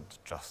doesn't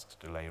just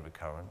delay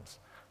recurrence.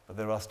 But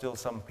there are still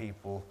some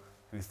people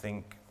who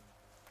think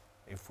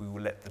if we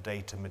will let the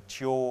data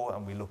mature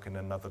and we look in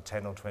another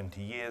 10 or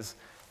 20 years,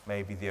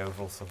 maybe the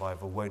overall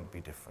survival won't be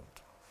different.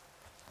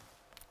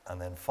 And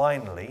then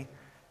finally,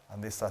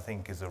 and this I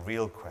think is a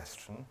real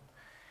question,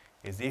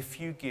 is if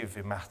you give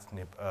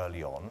imatinib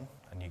early on,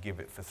 and you give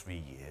it for 3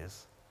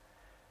 years,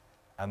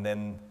 and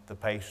then the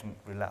patient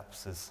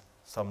relapses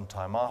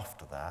sometime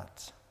after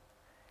that,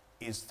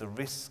 is the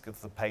risk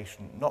of the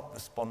patient not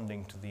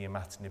responding to the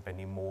imatinib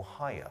anymore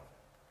higher?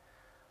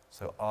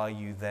 So are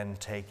you then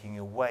taking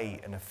away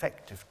an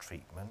effective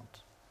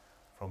treatment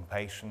from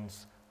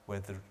patients where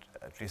the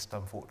gist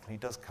unfortunately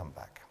does come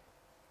back?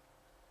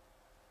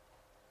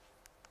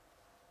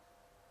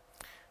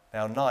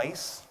 Now,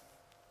 NICE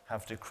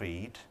have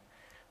decreed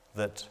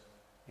that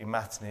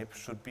imatinib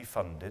should be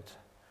funded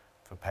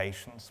for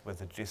patients where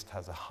the gist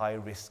has a high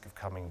risk of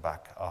coming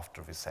back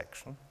after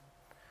resection.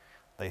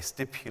 They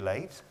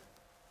stipulate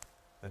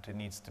that it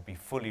needs to be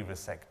fully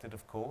resected,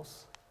 of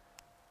course,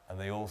 and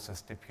they also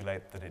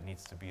stipulate that it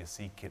needs to be a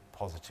c-KIT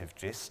positive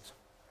gist.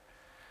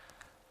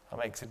 That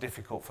makes it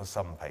difficult for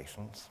some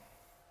patients.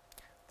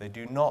 They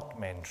do not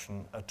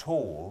mention at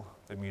all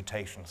the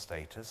mutation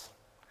status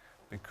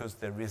because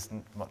there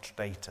isn't much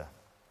data.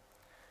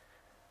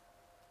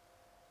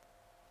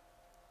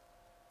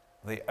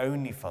 They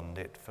only fund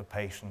it for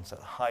patients at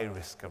high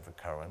risk of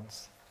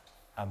recurrence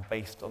and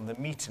based on the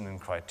Meitinen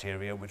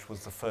criteria, which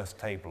was the first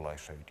table I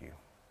showed you.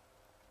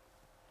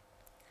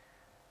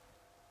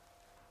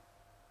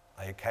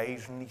 I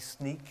occasionally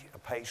sneak a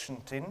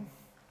patient in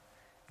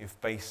if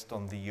based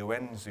on the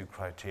UNZU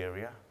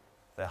criteria,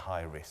 they're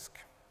high risk.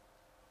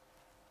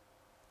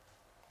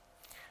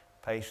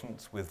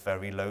 Patients with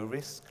very low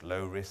risk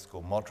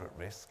or moderate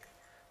risk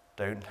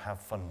don't have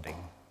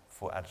funding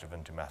for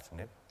adjuvant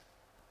imatinib,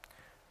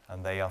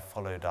 and they are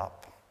followed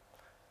up,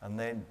 and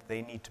then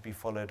they need to be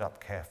followed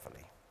up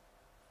carefully.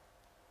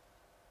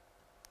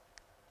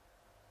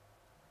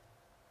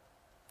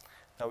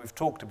 Now, we've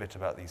talked a bit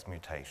about these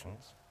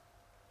mutations,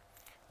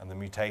 and the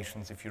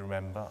mutations, if you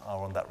remember,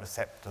 are on that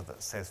receptor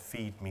that says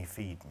feed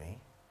me,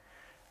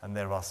 and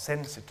there are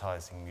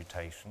sensitizing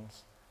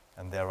mutations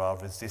and there are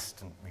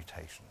resistant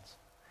mutations.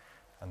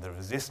 And the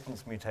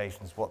resistance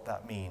mutations, what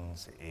that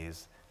means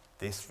is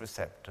this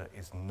receptor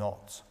is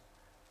not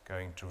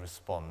going to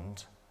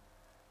respond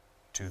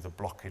to the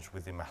blockage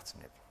with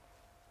imatinib.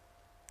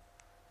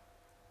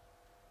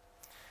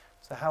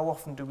 So how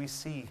often do we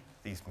see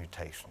these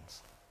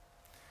mutations?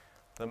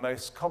 The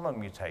most common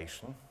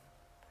mutation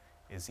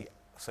is the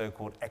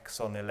so-called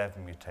exon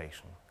 11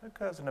 mutation. It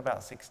occurs in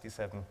about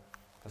 67%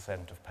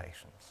 of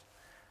patients.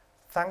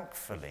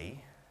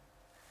 Thankfully,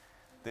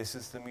 this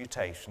is the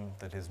mutation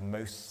that is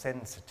most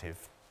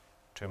sensitive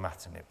to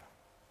imatinib.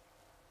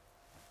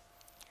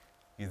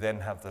 You then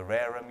have the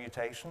rarer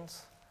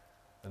mutations.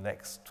 The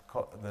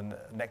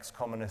next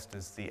commonest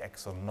is the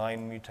exon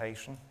 9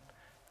 mutation,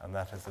 and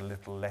that is a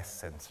little less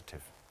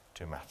sensitive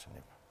to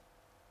imatinib.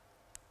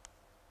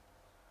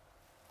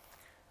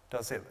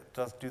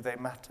 Do they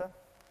matter?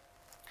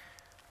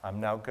 I'm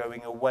now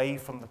going away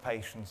from the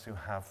patients who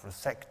have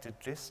resected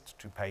GIST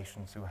to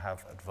patients who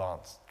have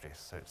advanced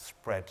GIST, so it's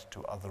spread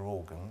to other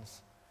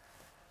organs.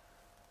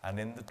 And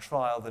in the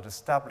trial that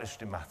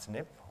established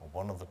imatinib, or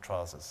one of the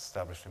trials that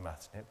established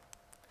imatinib,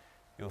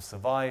 your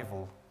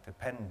survival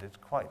depended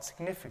quite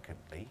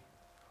significantly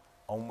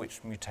on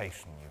which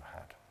mutation you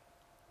had.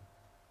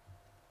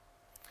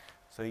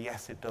 So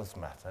yes, it does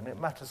matter, and it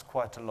matters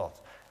quite a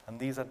lot. And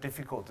these are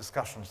difficult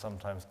discussions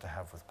sometimes to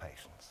have with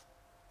patients.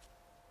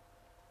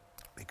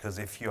 Because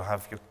if you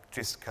have your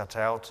GIST cut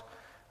out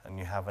and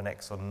you have an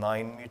exon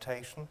 9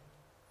 mutation,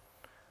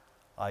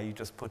 are you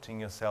just putting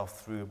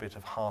yourself through a bit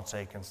of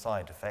heartache and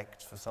side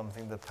effects for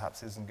something that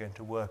perhaps isn't going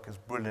to work as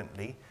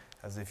brilliantly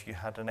as if you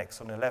had an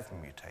exon 11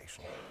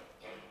 mutation?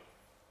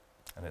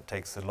 And it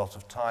takes a lot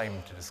of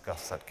time to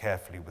discuss that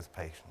carefully with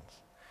patients.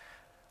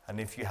 And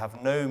if you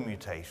have no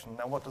mutation,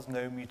 now what does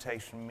no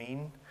mutation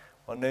mean?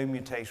 Well, no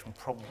mutation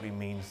probably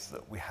means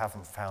that we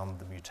haven't found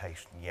the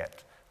mutation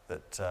yet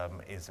that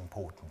is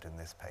important in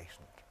this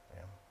patient.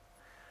 Yeah.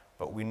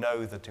 But we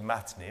know that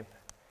imatinib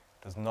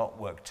does not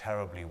work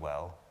terribly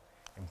well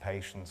in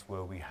patients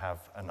where we have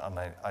an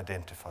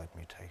unidentified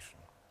mutation.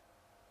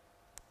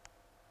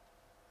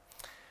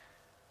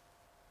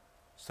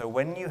 So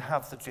when you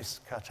have the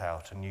GIST cut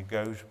out and you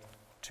go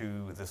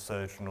to the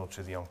surgeon or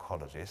to the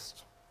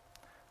oncologist,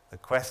 the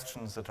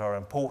questions that are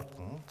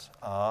important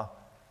are,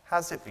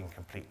 has it been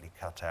completely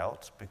cut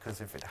out? Because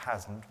if it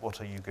hasn't,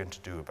 what are you going to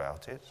do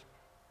about it?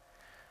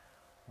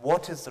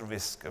 What is the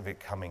risk of it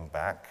coming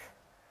back?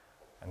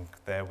 And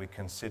there we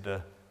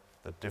consider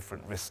the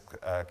different risk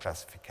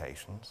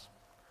classifications.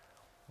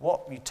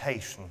 What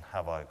mutation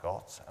have I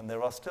got? And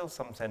there are still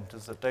some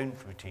centres that don't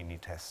routinely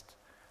test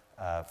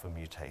for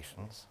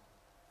mutations.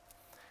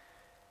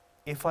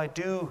 If I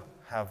do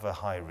have a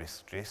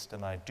high-risk GIST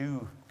and I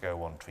do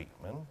go on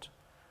treatment,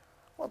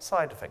 what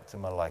side effects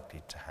am I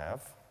likely to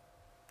have?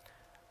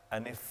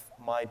 And if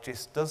my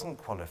GIST doesn't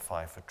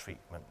qualify for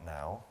treatment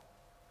now,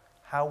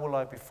 how will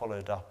I be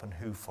followed up and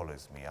who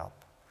follows me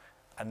up?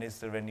 And is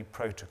there any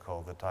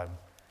protocol that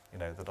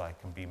that I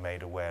can be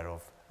made aware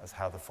of as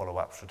how the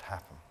follow-up should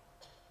happen?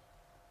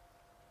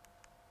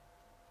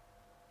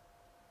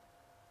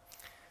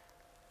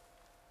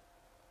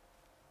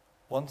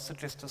 Once the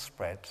GIST has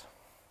spread,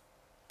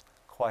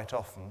 quite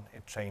often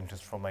it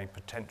changes from a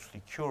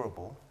potentially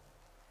curable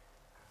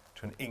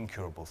to an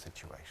incurable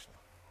situation.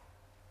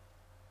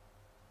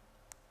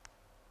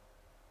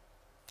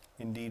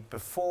 Indeed,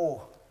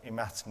 before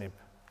imatinib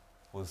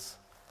was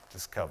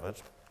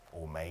discovered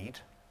or made,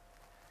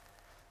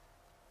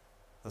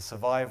 the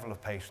survival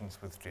of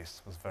patients with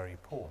GIST was very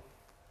poor.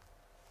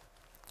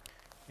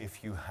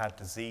 If you had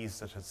disease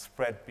that had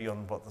spread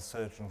beyond what the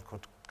surgeon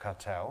could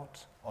cut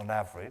out, on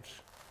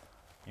average,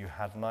 you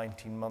had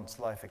 19 months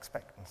life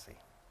expectancy.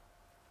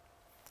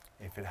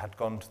 If it had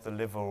gone to the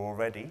liver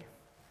already,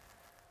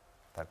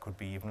 that could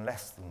be even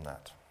less than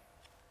that.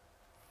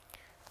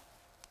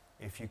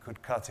 If you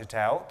could cut it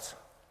out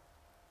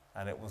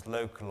and it was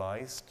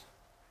localized,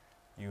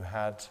 you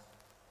had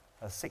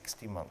a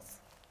 60-month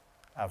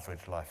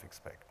average life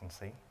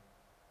expectancy.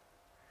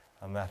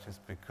 And that is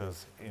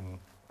because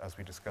as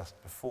we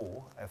discussed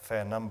before, a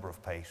fair number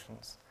of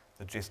patients,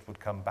 the GIST would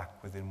come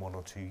back within 1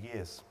 or 2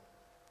 years.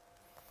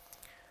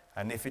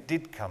 And if it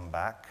did come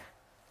back,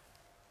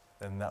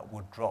 then that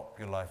would drop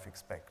your life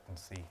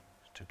expectancy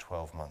to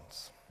 12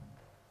 months.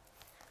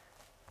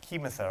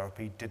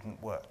 Chemotherapy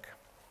didn't work.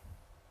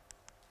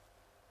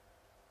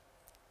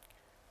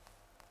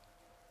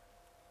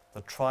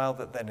 The trial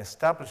that then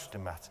established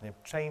imatinib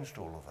changed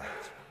all of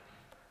that.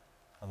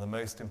 And the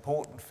most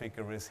important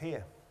figure is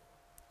here.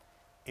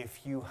 If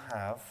you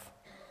have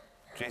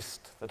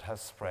GIST that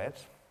has spread,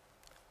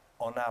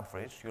 on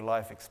average, your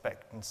life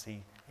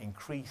expectancy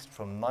increased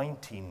from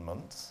 19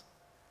 months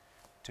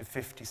to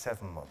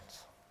 57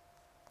 months.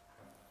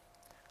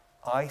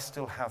 I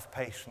still have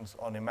patients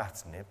on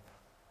imatinib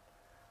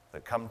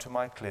that come to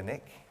my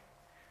clinic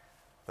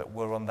that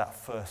were on that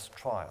first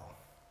trial,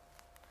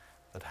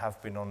 that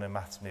have been on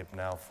imatinib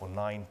now for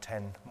 9,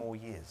 10 more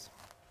years.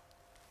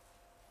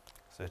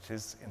 So it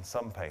is, in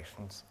some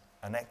patients,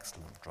 an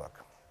excellent drug.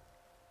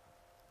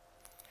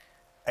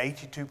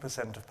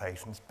 82% of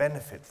patients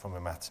benefit from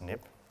imatinib,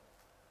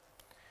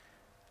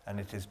 and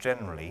it is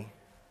generally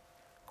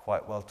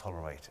quite well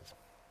tolerated.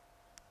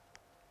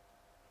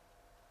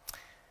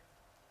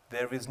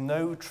 There is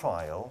no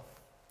trial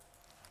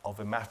of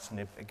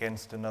imatinib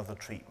against another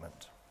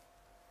treatment,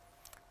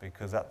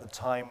 because at the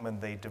time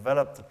when they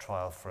developed the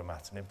trial for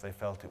imatinib, they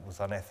felt it was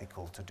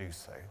unethical to do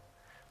so.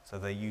 So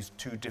they used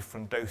 2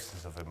 different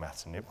doses of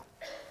imatinib,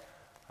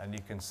 and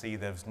you can see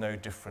there's no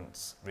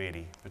difference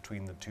really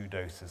between the 2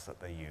 doses that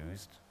they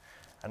used.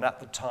 And at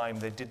the time,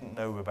 they didn't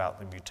know about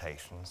the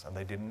mutations, and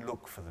they didn't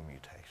look for the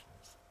mutations.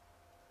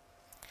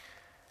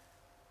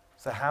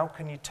 So how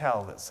can you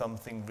tell that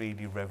something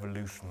really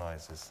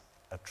revolutionizes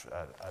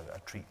a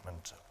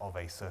treatment of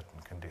a certain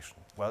condition?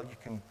 Well, you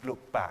can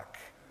look back.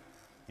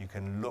 You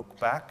can look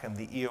back, and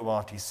the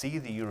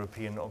EORTC, the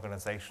European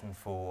Organization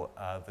for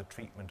the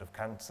Treatment of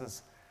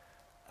Cancers,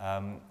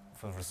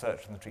 for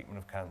research in the treatment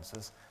of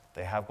cancers,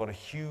 they have got a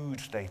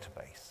huge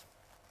database.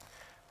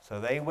 So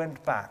they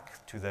went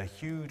back to their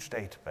huge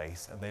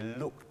database and they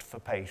looked for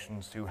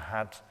patients who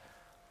had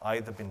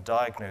either been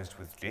diagnosed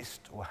with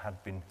GIST or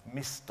had been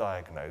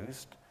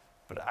misdiagnosed,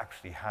 but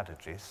actually had a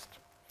GIST.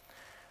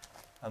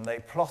 And they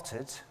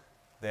plotted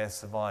their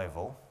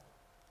survival,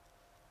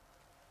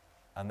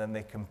 and then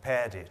they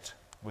compared it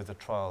with the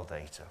trial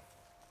data.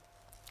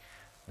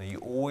 Now, you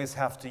always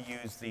have to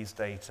use these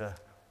data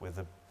with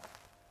a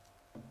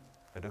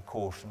bit of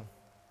caution,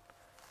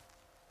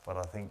 but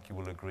I think you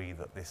will agree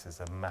that this is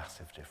a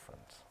massive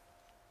difference.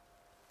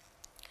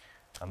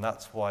 And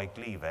that's why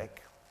Gleevec,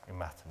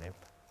 imatinib,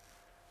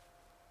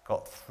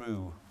 got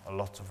through a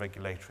lot of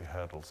regulatory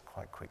hurdles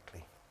quite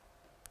quickly.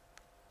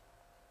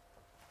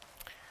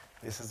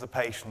 This is a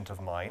patient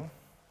of mine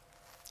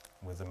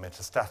with a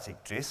metastatic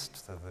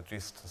GIST, so the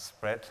GIST has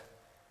spread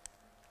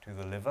to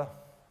the liver,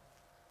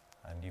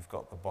 and you've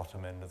got the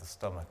bottom end of the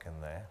stomach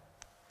in there.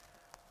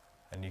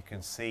 And you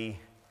can see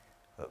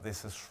that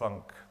this has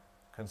shrunk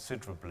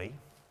considerably.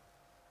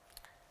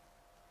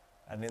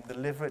 And in the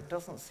liver, it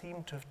doesn't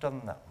seem to have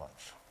done that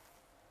much.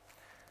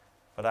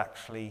 But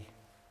actually,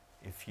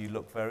 if you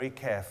look very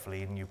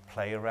carefully and you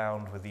play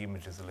around with the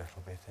images a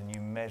little bit and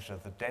you measure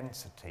the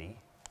density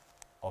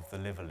of the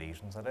liver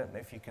lesions, I don't know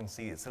if you can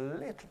see, it's a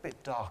little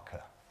bit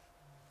darker.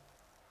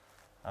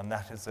 And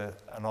that is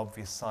an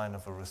obvious sign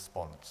of a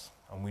response.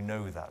 And we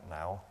know that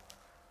now.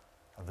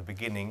 At the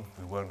beginning,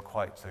 we weren't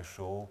quite so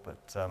sure,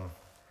 but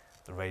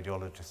the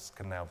radiologists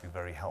can now be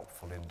very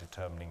helpful in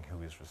determining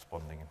who is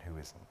responding and who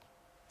isn't.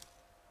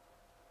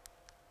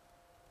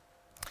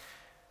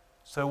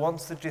 So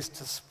once the GIST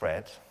has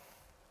spread,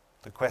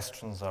 the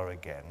questions are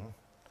again,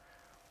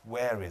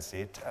 where is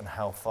it and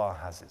how far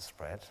has it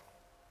spread?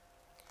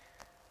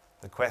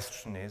 The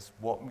question is,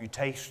 what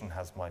mutation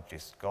has my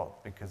GIST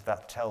got? Because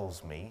that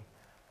tells me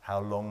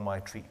how long my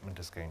treatment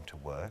is going to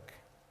work.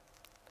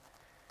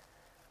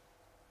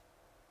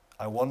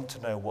 I want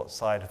to know what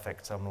side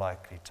effects I'm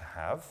likely to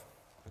have,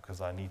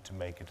 because I need to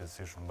make a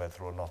decision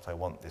whether or not I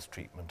want this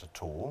treatment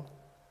at all.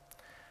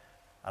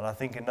 And I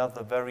think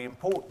another very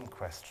important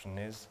question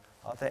is,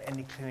 are there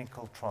any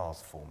clinical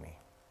trials for me?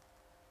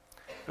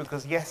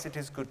 Because yes, it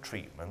is good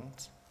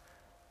treatment,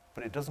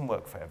 but it doesn't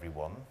work for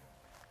everyone.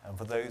 And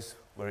for those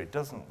where it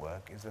doesn't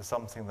work, is there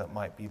something that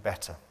might be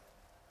better?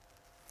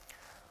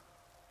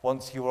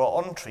 Once you are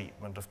on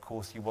treatment, of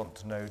course, you want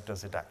to know,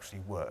 does it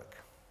actually work?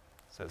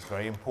 So it's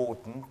very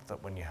important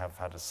that when you have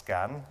had a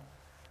scan,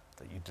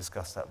 that you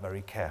discuss that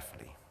very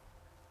carefully.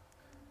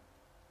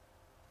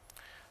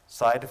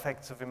 Side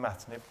effects of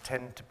imatinib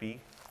tend to be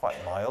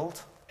quite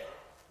mild,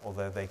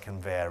 although they can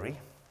vary.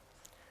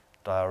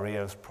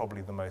 Diarrhea is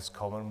probably the most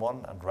common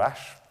one, and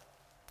rash,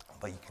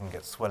 but you can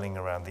get swelling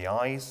around the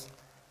eyes,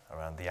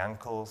 around the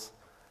ankles.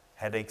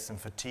 Headaches and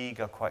fatigue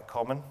are quite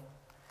common.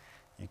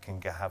 You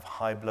can have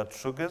high blood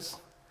sugars.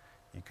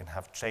 You can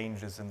have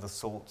changes in the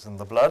salts in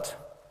the blood.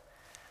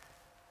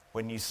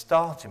 When you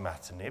start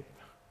imatinib,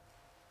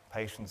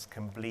 patients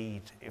can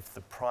bleed if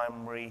the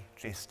primary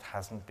GIST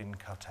hasn't been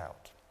cut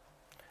out.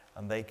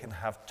 And they can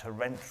have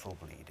torrential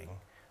bleeding,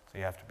 so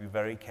you have to be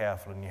very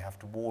careful and you have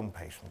to warn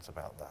patients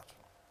about that.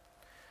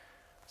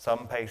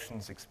 Some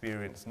patients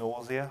experience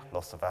nausea,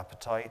 loss of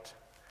appetite.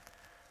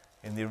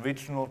 In the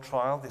original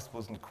trial, this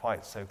wasn't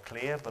quite so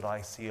clear, but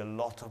I see a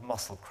lot of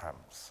muscle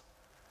cramps.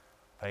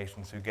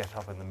 Patients who get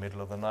up in the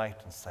middle of the night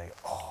and say,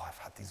 oh, I've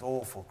had these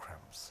awful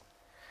cramps.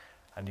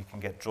 And you can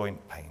get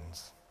joint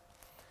pains.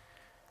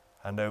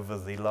 And over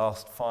the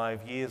last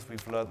 5 years,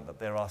 we've learned that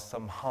there are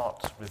some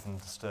heart rhythm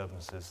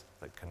disturbances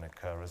that can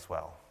occur as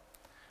well.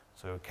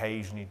 So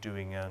occasionally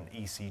doing an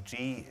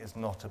ECG is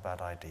not a bad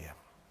idea.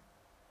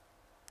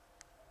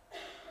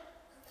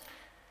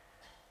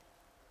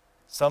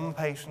 Some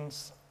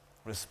patients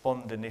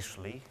respond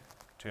initially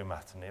to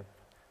imatinib,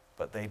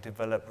 but they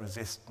develop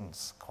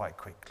resistance quite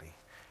quickly.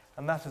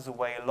 And that is the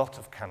way a lot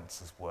of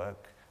cancers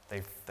work.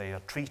 They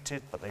are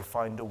treated, but they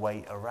find a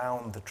way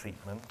around the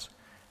treatment,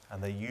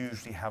 and they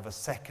usually have a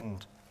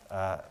second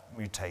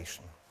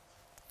mutation.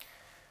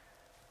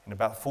 In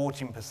about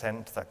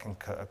 14%, that can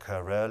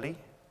occur early.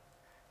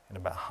 In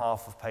about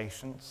half of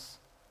patients,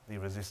 the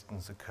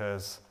resistance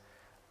occurs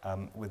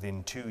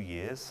within 2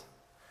 years,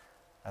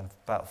 and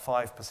about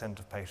 5%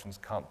 of patients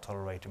can't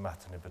tolerate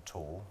imatinib at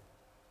all.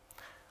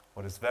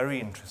 What is very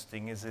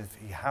interesting is if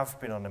you have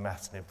been on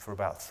imatinib for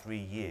about 3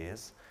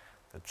 years,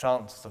 the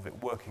chances of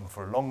it working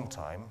for a long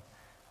time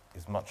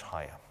is much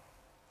higher.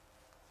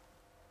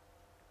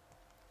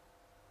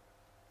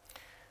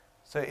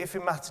 So if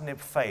imatinib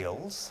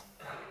fails,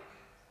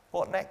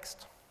 what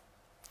next?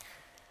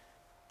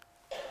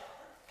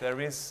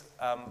 There is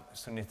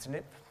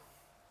sunitinib,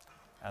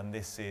 and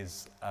this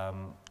is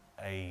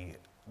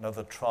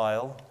another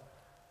trial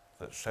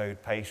that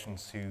showed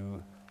patients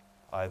who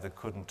either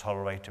couldn't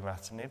tolerate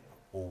imatinib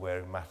or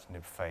where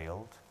imatinib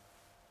failed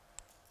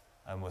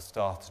and were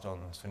started on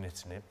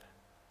sunitinib.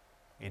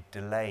 It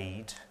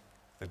delayed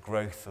the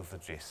growth of the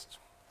GIST.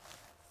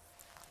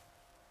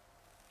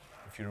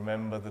 If you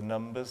remember the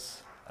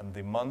numbers, and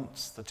the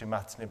months that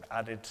imatinib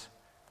added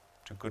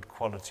to good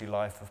quality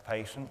life of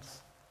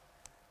patients,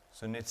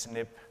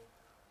 sunitinib,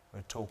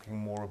 we're talking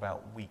more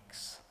about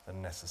weeks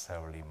than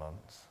necessarily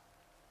months.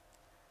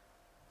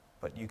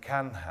 But you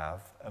can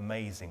have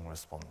amazing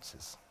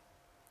responses.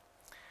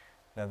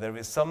 Now, there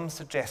is some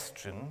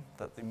suggestion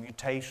that the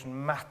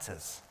mutation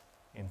matters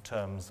in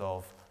terms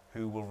of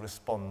who will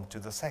respond to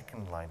the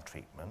second-line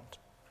treatment.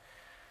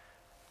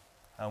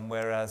 And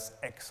whereas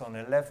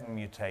exon 11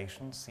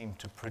 mutations seem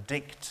to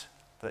predict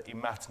that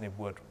imatinib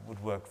would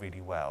work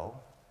really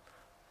well,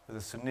 with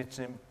the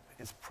sunitinib,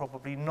 it's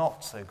probably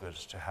not so good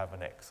to have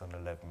an exon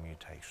 11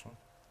 mutation.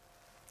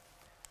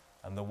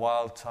 And the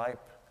wild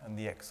type and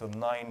the exon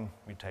 9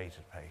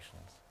 mutated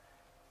patients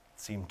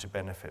seem to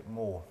benefit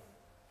more.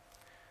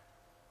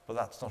 But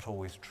that's not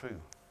always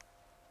true.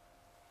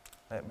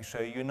 Let me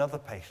show you another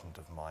patient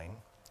of mine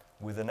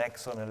with an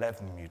exon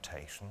 11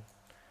 mutation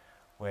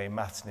where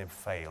imatinib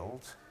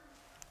failed.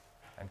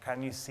 And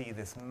can you see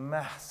this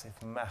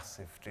massive,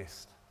 massive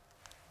gist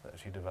that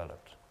she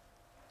developed?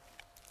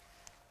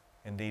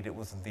 Indeed, it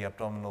was in the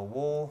abdominal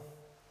wall.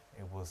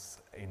 It was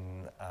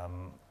in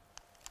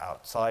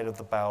outside of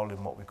the bowel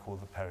in what we call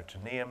the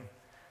peritoneum.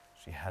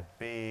 She had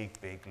big,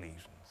 big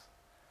lesions.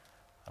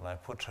 And I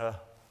put her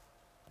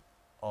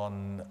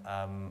on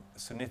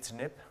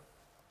sunitinib,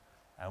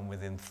 and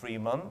within 3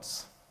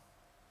 months,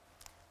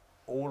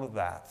 all of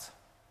that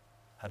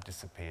had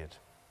disappeared.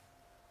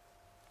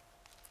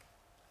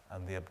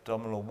 And the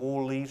abdominal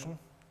wall lesion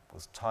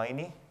was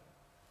tiny,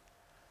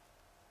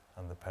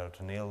 and the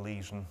peritoneal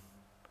lesion,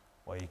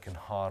 well, you can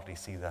hardly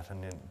see that,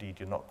 and indeed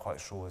you're not quite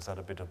sure, is that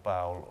a bit of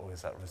bowel or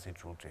is that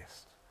residual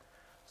gist?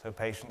 So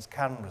patients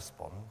can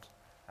respond,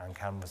 and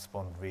can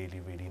respond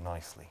really, really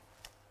nicely.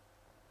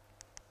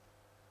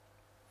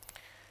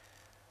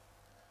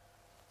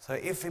 So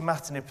if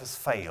imatinib has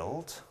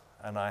failed,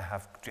 and I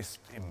have gist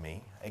in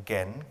me,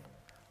 again,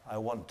 I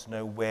want to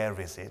know where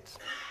is it,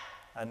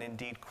 and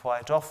indeed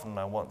quite often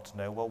I want to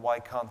know, well, why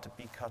can't it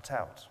be cut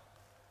out?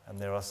 And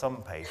there are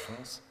some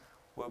patients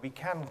where we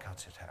can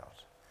cut it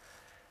out.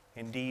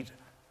 Indeed,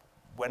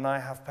 when I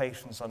have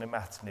patients on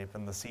imatinib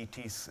and the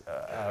CT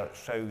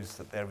shows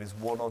that there is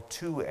 1 or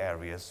 2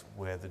 areas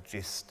where the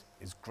gist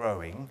is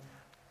growing,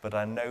 but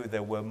I know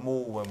there were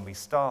more when we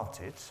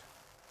started,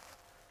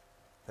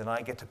 then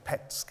I get a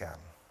PET scan.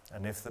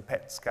 And if the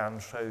PET scan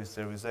shows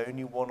there is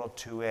only 1 or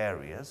 2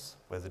 areas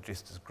where the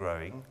gist is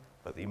growing,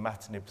 but the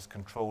imatinib is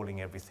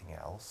controlling everything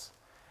else,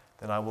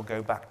 then I will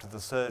go back to the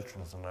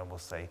surgeons and I will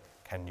say,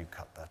 can you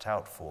cut that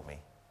out for me?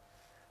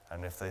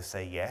 And if they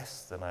say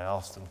yes, then I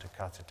ask them to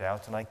cut it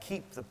out, and I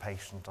keep the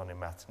patient on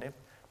imatinib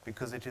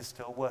because it is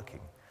still working.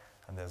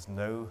 And there's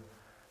no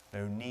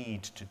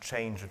need to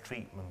change a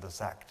treatment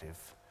that's active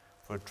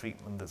for a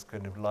treatment that's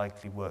going to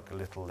likely work a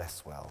little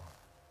less well.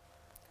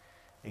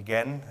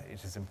 Again,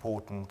 it is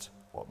important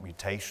what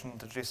mutation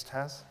the gist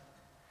has.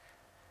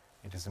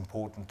 It is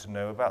important to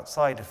know about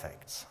side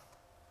effects.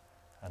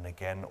 And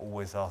again,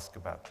 always ask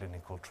about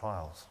clinical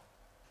trials.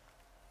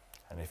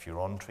 And if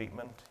you're on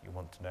treatment, you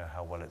want to know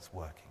how well it's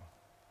working.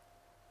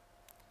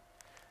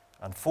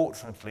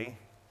 Unfortunately,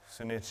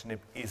 sunitinib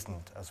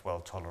isn't as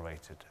well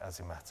tolerated as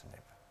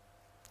imatinib.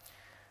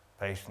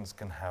 Patients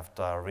can have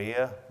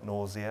diarrhea,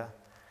 nausea,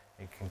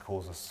 it can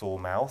cause a sore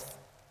mouth,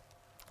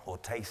 or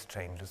taste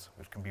changes,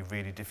 which can be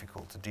really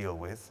difficult to deal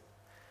with,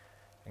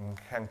 and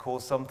can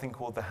cause something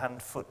called the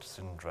hand-foot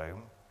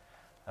syndrome,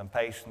 and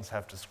patients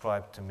have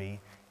described to me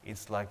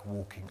it's like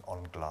walking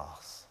on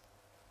glass.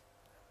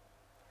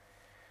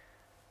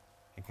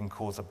 It can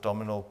cause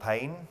abdominal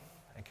pain,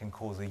 it can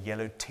cause a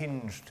yellow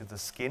tinge to the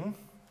skin,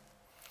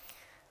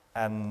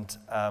 and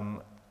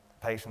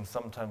patients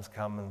sometimes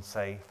come and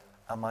say,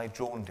 am I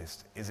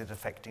jaundiced? Is it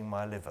affecting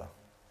my liver?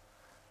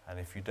 And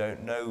if you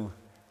don't know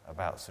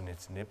about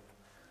sunitinib,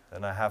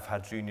 then I have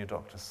had junior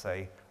doctors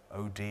say,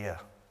 oh dear,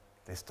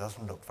 this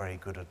doesn't look very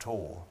good at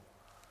all.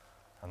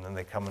 And then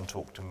they come and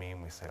talk to me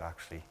and we say,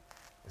 actually,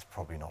 it's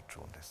probably not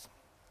jaundice.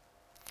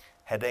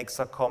 Headaches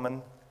are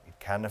common. It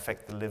can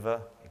affect the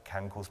liver. It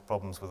can cause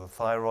problems with the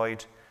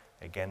thyroid.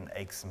 Again,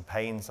 aches and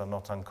pains are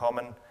not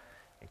uncommon.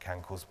 It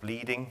can cause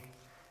bleeding,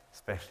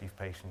 especially if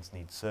patients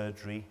need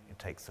surgery. It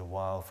takes a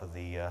while for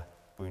the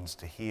wounds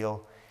to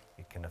heal.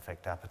 It can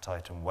affect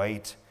appetite and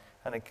weight,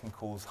 and it can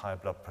cause high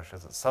blood pressure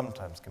that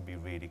sometimes can be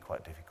really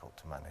quite difficult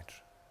to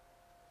manage.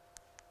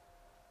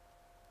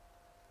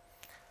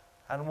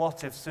 And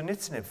what if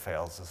sunitinib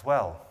fails as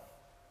well?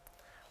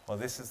 Well,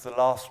 this is the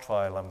last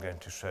trial I'm going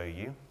to show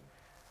you.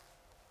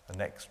 The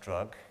next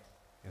drug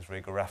is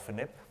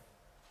regorafenib,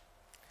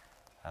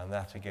 and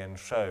that again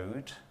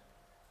showed,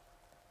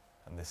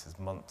 and this is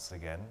months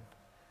again,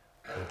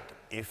 that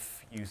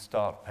if you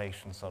start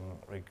patients on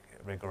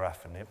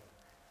regorafenib,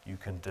 you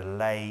can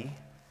delay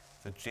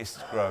the gist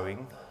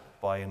growing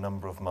by a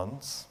number of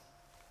months,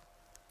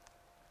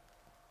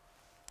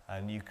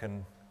 and you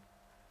can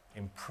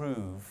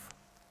improve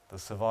the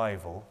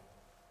survival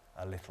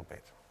a little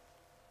bit.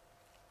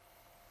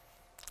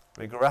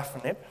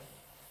 Regorafenib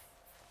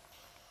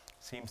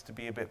seems to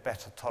be a bit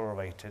better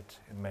tolerated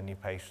in many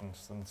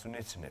patients than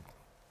sunitinib.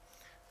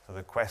 So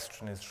the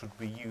question is, should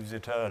we use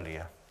it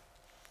earlier?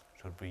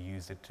 Should we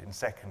use it in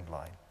second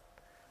line?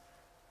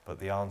 But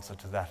the answer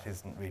to that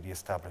isn't really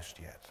established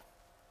yet.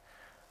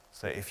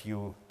 So if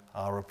you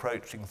are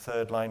approaching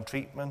third line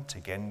treatment,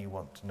 again, you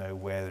want to know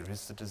where there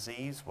is the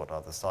disease, what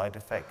are the side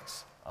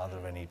effects, are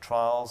there any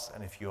trials,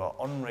 and if you are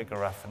on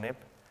regorafenib,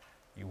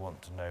 you want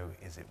to know,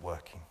 is it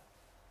working?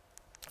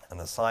 And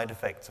the side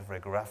effects of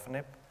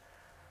regorafenib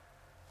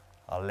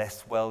are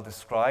less well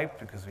described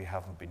because we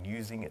haven't been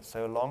using it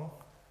so long,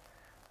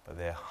 but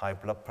their high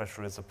blood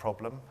pressure is a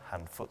problem.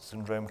 Hand-foot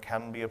syndrome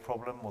can be a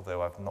problem,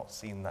 although I've not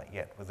seen that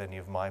yet with any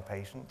of my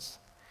patients.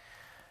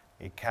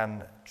 It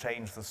can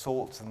change the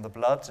salts in the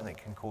blood, and it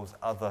can cause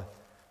other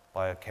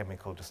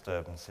biochemical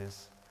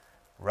disturbances.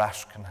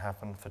 Rash can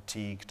happen,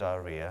 fatigue,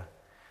 diarrhea,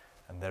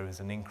 and there is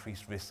an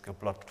increased risk of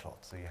blood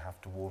clots, so you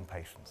have to warn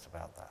patients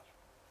about that.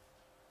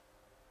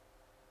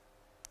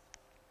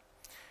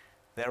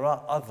 There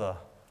are other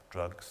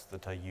drugs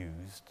that are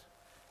used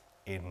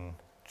in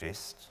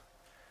GIST.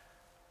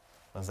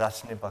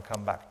 Mazatinib I'll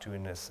come back to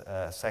in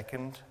a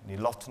second.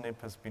 Nilotinib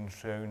has been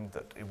shown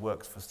that it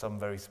works for some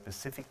very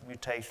specific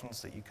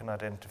mutations that you can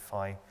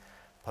identify.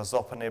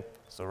 Pazopanib,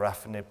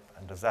 sorafenib,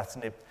 and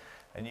dasatinib.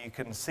 And you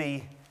can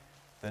see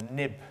the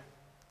nib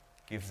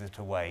gives it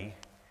away.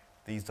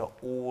 These are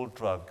all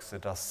drugs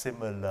that are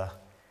similar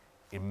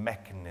in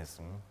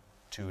mechanism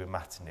to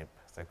imatinib.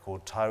 They're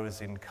called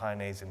tyrosine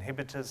kinase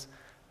inhibitors,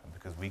 and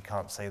because we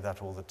can't say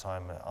that all the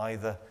time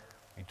either,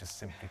 we just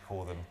simply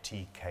call them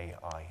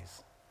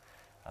TKIs.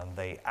 And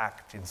they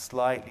act in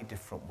slightly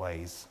different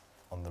ways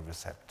on the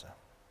receptor.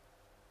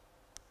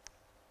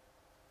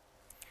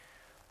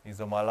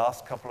 These are my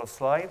last couple of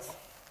slides.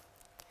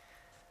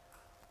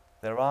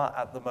 There are,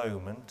 at the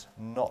moment,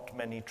 not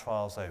many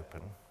trials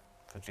open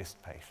for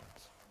GIST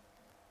patients.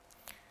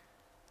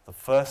 The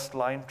first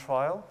line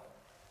trial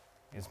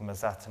is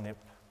mazatinib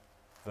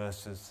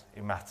versus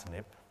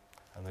imatinib,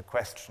 and the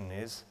question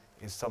is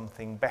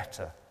something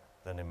better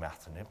than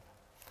imatinib?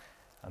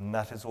 And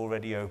that is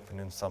already open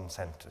in some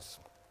centres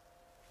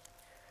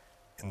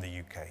in the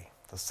UK.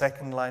 The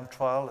second line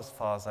trial, as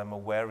far as I'm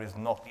aware, is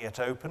not yet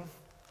open,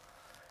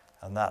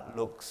 and that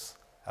looks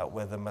at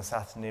whether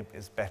mazatinib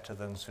is better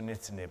than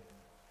sunitinib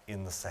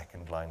in the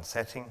second line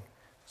setting,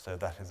 so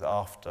that is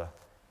after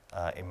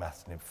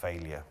imatinib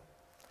failure.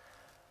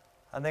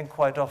 And then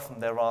quite often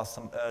there are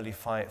some early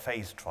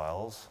phase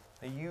trials.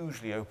 They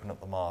usually open at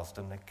the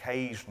Marsden.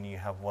 Occasionally you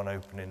have one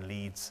open in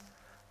Leeds,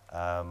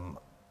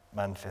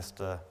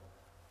 Manchester,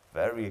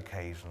 very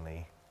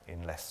occasionally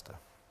in Leicester.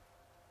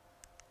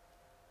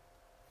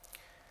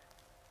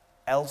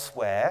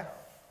 Elsewhere,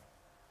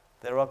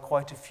 there are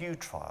quite a few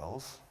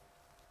trials.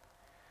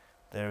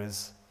 There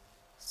is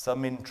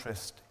some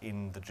interest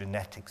in the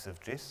genetics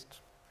of GIST,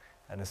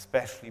 and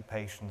especially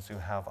patients who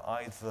have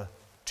either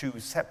two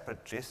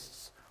separate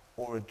GISTs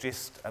or a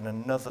GIST and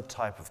another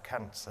type of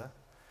cancer.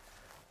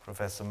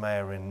 Professor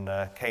Mayer in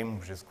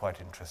Cambridge is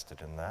quite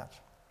interested in that.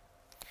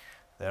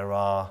 There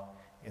are,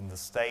 in the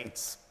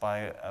States,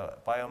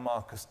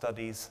 biomarker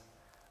studies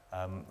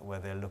where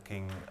they're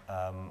looking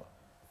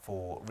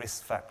for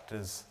risk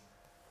factors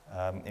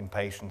in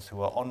patients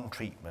who are on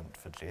treatment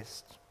for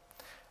GIST.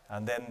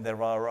 And then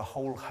there are a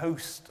whole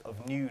host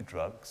of new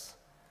drugs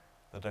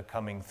that are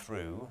coming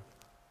through,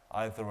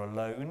 either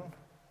alone,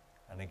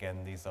 and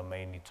again, these are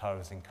mainly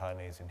tyrosine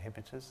kinase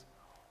inhibitors,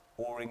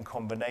 or in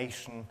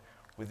combination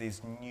with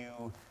these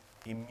new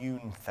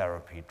immune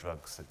therapy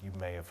drugs that you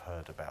may have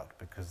heard about,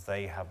 because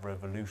they have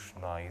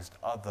revolutionized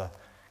other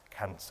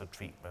cancer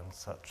treatments,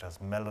 such as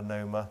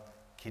melanoma,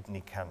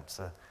 kidney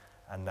cancer,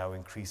 and now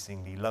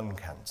increasingly lung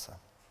cancer.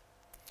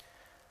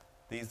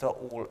 These are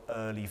all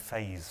early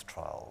phase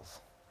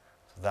trials.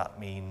 So that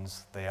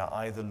means they are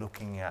either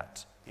looking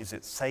at, is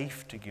it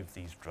safe to give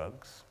these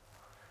drugs,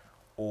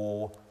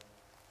 or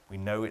we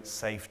know it's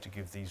safe to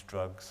give these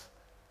drugs,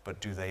 but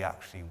do they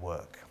actually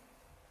work?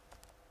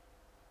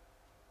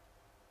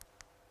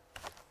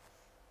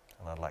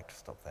 And I'd like to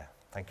stop there.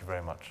 Thank you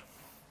very much.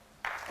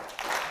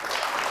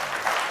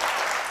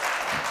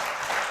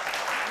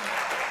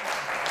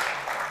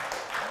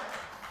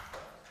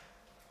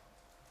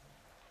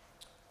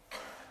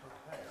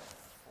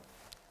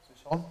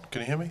 On?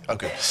 Can you hear me?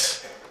 Okay.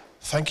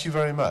 Thank you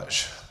very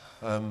much.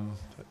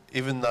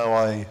 Even though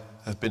I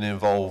have been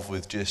involved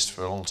with GIST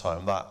for a long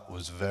time, that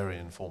was very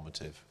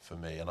informative for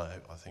me, and I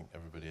think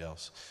everybody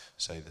else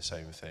say the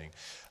same thing.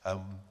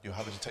 You're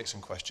happy to take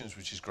some questions,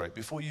 which is great.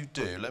 Before you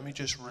do, let me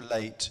just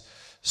relate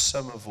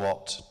some of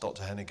what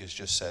Dr. Hennig has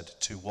just said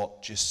to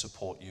what GIST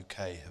Support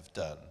UK have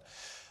done.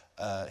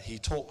 He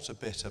talked a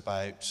bit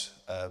about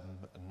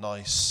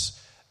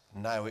NICE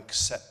now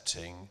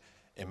accepting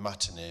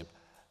imatinib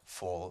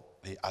for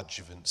the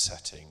adjuvant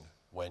setting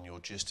when your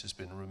GIST has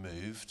been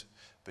removed,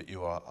 but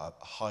you are at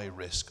high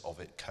risk of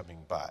it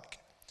coming back.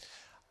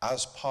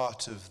 As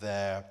part of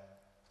their,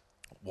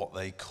 what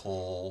they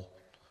call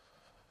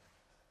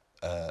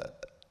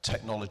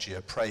technology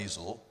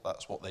appraisal,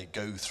 that's what they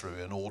go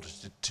through in order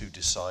to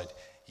decide,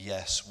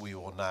 yes, we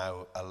will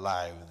now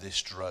allow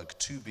this drug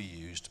to be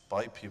used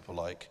by people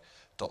like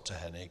Dr.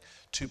 Hennig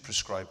to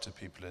prescribe to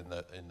people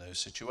in those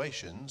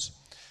situations,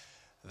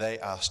 they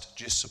asked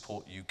Gist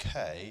Support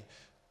UK,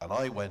 and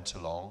I went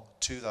along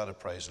to that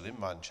appraisal in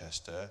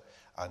Manchester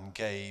and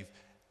gave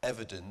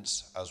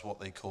evidence as what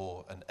they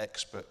call an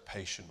expert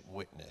patient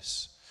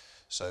witness.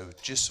 So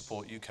Gist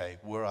Support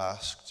UK were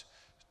asked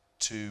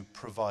to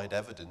provide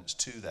evidence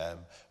to them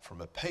from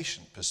a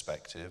patient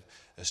perspective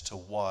as to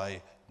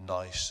why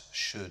NICE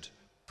should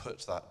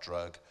put that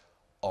drug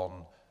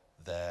on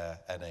their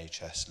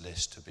NHS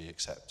list to be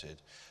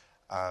accepted.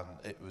 And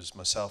it was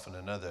myself and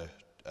another,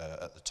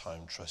 at the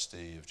time,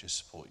 trustee of Gist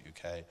Support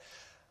UK,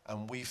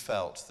 and we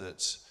felt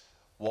that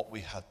what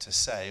we had to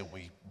say,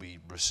 we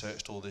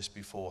researched all this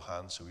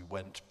beforehand, so we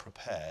went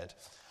prepared,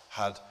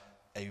 had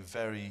a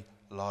very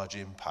large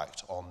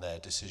impact on their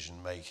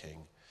decision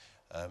making.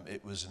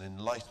 It was an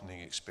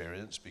enlightening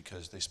experience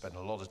because they spent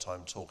a lot of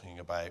time talking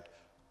about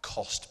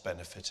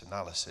cost-benefit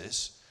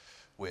analysis,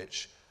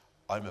 which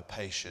I'm a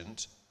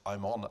patient,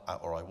 I'm on,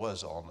 or I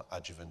was on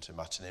adjuvant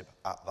imatinib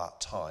at that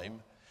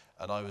time,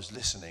 and I was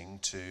listening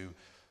to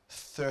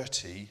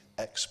 30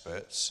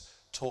 experts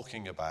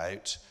talking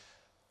about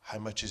how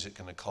much is it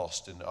going to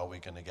cost and are we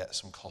going to get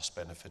some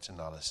cost-benefit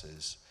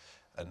analysis.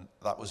 And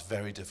that was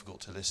very difficult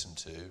to listen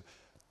to,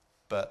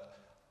 but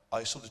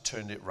I sort of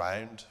turned it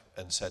round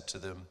and said to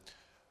them,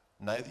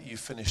 now that you've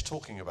finished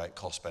talking about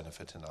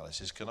cost-benefit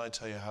analysis, can I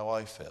tell you how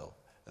I feel?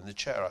 And the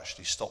chair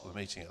actually stopped the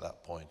meeting at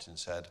that point and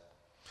said,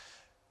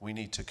 we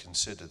need to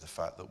consider the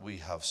fact that we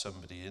have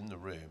somebody in the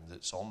room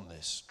that's on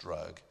this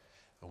drug,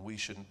 and we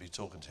shouldn't be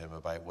talking to him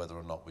about whether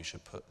or not we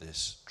should put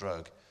this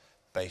drug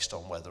based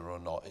on whether or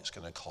not it's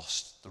going to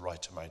cost the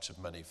right amount of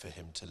money for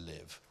him to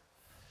live.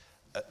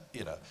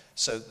 You know,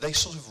 so they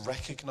sort of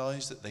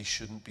recognized that they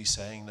shouldn't be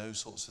saying those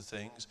sorts of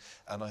things,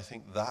 and I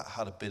think that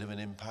had a bit of an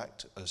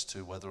impact as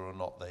to whether or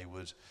not they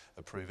would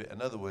approve it.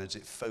 In other words,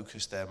 it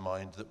focused their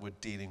mind that we're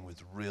dealing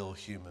with real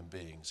human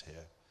beings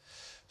here.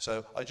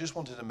 So I just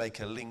wanted to make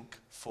a link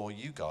for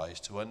you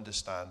guys to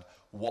understand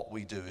what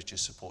we do as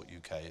Gist Support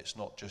UK. It's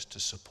not just to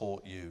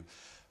support you,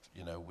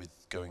 you know, with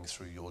going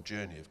through your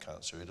journey of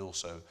cancer. It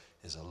also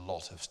is a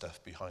lot of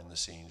stuff behind the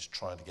scenes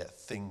trying to get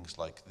things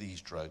like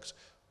these drugs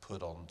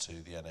put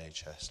onto the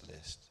NHS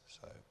list.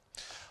 So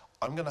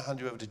I'm going to hand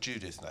you over to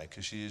Judith now,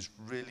 because she is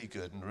really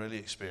good and really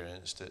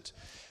experienced at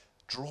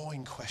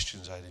drawing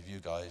questions out of you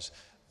guys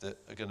that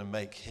are going to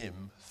make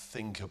him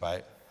think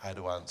about how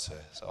to answer.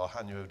 So I'll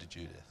hand you over to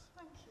Judith.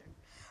 Thank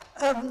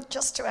you.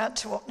 Just to add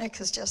to what Nick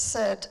has just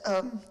said,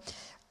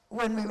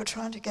 when we were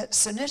trying to get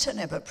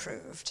sunitinib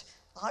approved,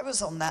 I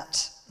was on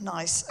that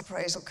NICE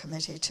appraisal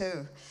committee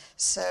too.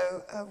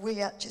 So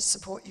we at Gist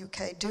Support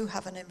UK do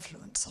have an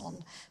influence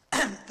on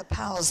the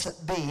powers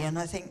that be, and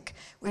I think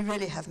we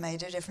really have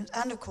made a difference.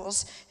 And of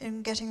course,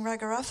 in getting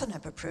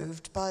regorafenib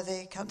approved by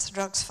the Cancer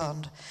Drugs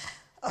Fund.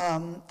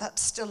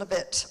 That's still a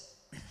bit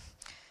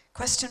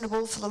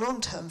questionable for the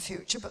long-term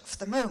future, but for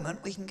the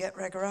moment we can get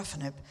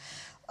regorafenib.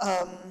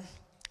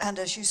 And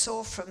as you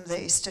saw from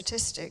the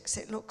statistics,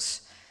 it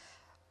looks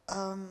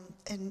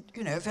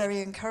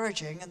very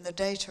encouraging, and the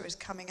data is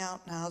coming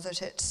out now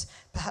that it's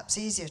perhaps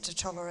easier to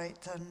tolerate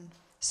than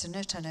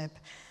sunitinib.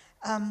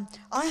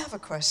 I have a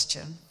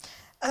question.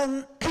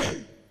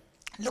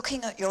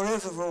 Looking at your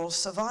overall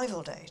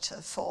survival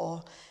data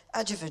for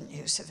adjuvant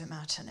use of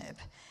imatinib,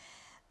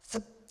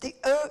 the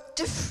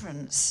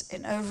difference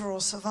in overall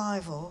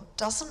survival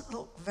doesn't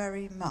look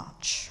very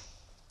much.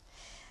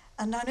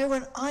 And I know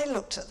when I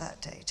looked at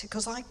that data,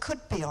 because I could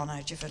be on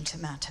adjuvant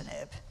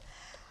imatinib,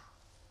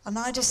 and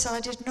I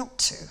decided not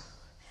to,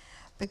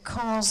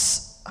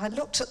 because I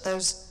looked at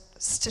those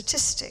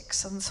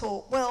statistics and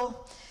thought,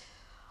 well,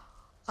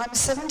 I'm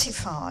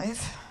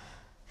 75.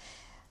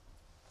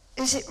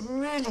 Is it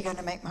really going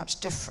to make much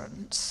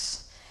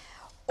difference?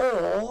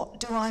 Or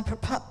do I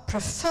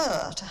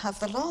prefer to have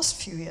the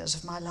last few years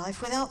of my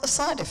life without the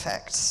side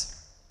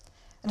effects?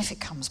 And if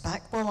it comes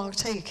back, well, I'll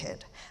take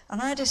it.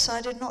 And I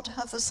decided not to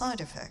have the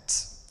side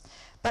effects.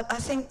 But I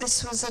think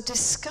this was a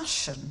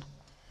discussion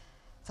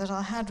that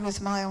I had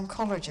with my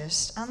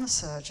oncologist and the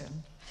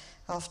surgeon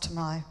after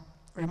my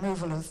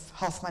removal of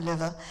half my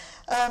liver.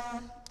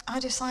 I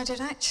decided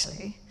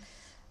actually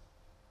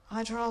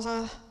I'd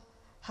rather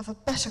have a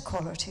better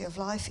quality of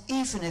life,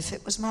 even if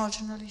it was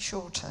marginally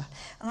shorter.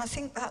 And I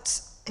think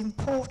that's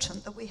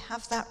important, that we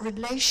have that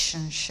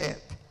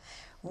relationship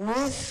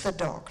with the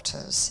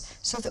doctors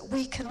so that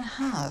we can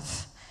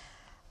have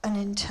an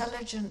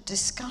intelligent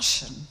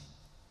discussion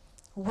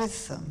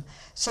with them,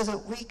 so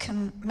that we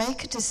can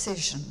make a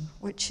decision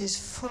which is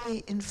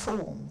fully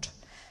informed.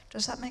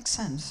 Does that make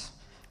sense?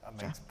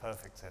 That makes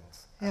perfect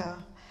sense. Yeah.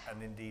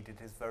 And indeed, it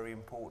is very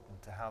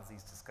important to have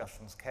these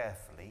discussions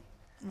carefully.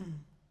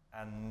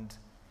 And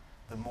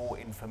the more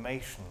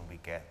information we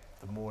get,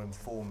 the more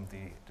informed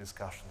the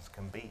discussions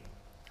can be.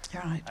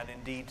 Right. And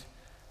indeed,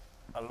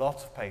 a lot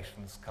of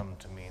patients come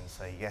to me and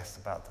say, yes,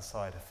 about the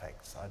side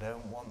effects. I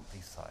don't want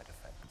these side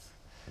effects.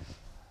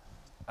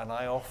 And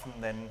I often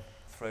then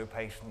throw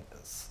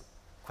patients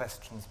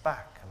questions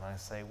back and I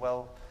say,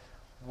 well,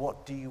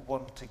 what do you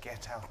want to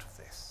get out of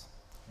this?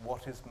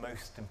 What is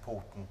most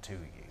important to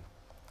you?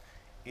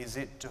 Is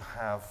it to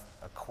have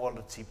a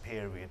quality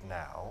period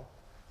now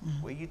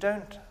where you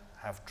don't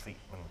have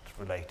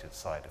treatment-related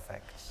side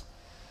effects?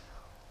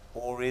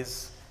 Or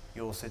is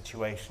your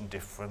situation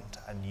different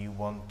and you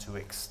want to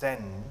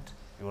extend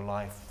your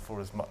life for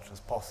as much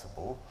as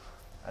possible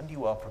and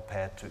you are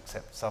prepared to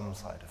accept some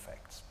side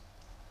effects?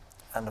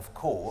 And of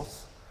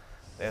course,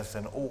 there's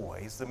then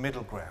always the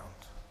middle ground.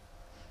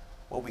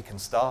 Well, we can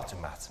start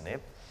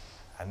imatinib,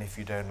 and if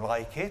you don't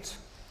like it,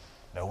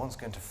 no one's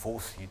going to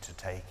force you to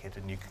take it,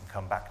 and you can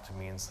come back to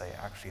me and say,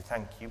 actually,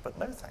 thank you, but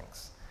no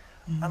thanks.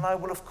 And I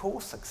will, of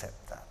course,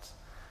 accept that,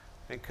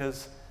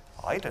 because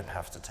I don't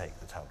have to take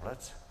the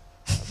tablet,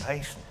 the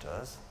patient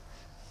does,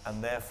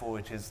 and therefore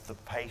it is the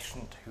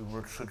patient who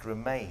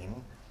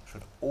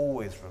should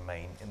always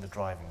remain in the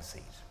driving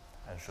seat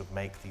and should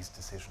make these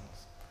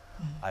decisions.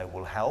 I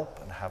will help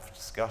and have a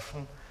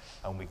discussion,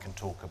 and we can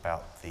talk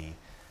about the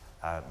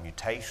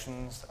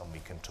mutations, and we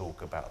can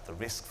talk about the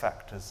risk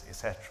factors,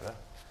 etc.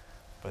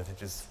 But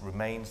it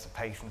remains the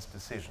patient's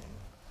decision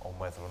on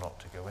whether or not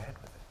to go ahead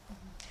with it.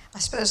 I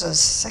suppose a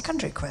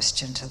secondary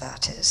question to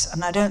that is,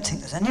 and I don't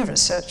think there's any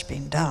research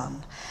being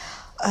done,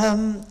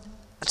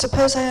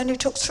 suppose I only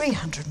took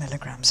 300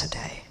 milligrams a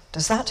day.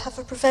 Does that have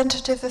a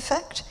preventative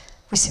effect?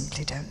 We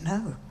simply don't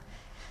know.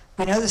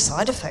 We know the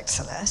side effects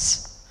are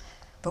less,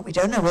 but we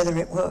don't know whether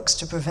it works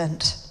to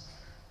prevent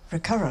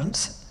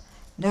recurrence.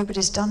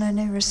 Nobody's done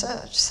any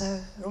research,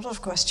 so a lot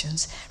of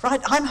questions. Right,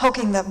 I'm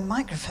hogging the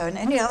microphone.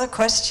 Any other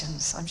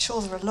questions? I'm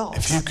sure there are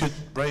lots. If you could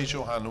raise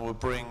your hand and we'll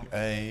bring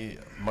a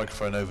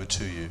microphone over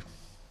to you.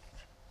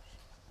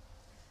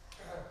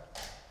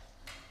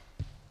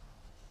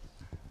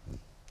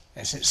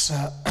 Yes, it's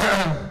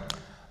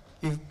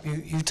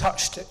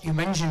you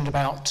mentioned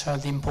about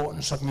the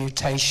importance of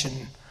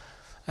mutation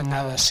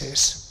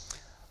analysis.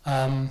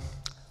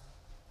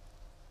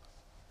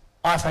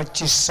 I've had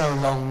just so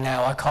long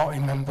now, I can't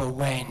remember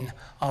when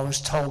I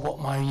was told what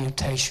my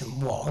mutation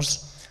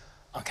was.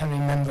 I can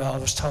remember I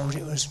was told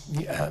it was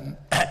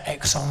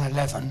exon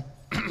 11,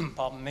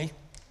 pardon me.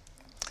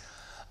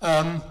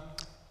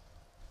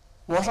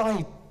 What I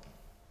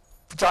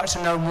would like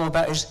to know more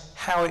about is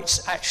how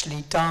it's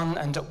actually done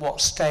and at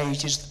what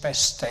stage is the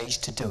best stage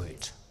to do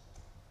it.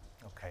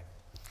 Okay.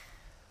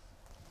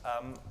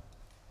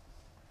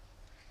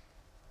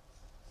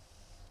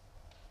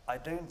 I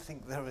don't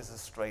think there is a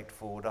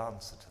straightforward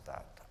answer to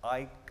that.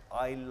 I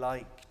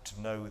like to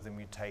know the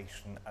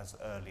mutation as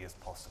early as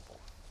possible.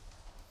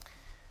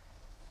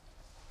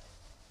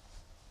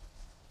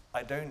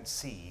 I don't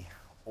see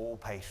all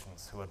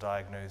patients who are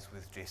diagnosed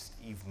with GIST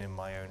even in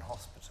my own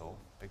hospital,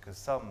 because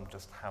some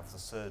just have the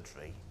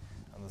surgery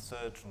and the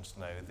surgeons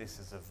know this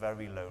is a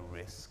very low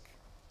risk,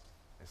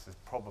 this is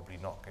probably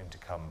not going to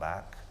come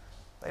back,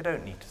 they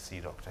don't need to see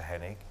Dr.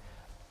 Hennig,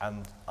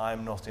 and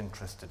I'm not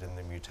interested in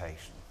the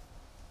mutation.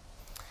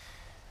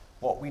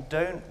 What we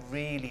don't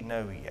really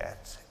know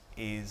yet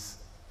is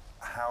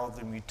how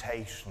the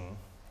mutation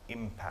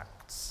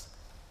impacts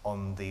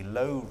on the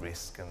low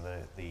risk and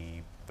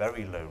the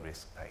very low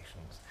risk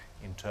patients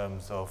in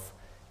terms of,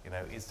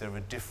 is there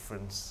a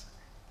difference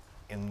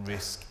in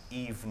risk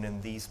even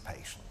in these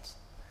patients?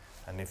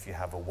 And if you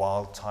have a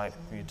wild type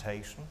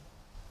mutation,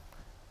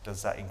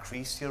 does that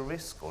increase your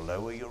risk or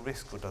lower your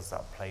risk, or does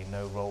that play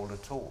no role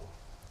at all?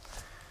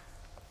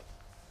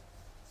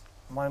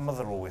 My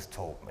mother always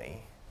taught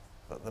me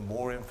that the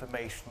more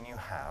information you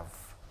have,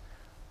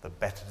 the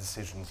better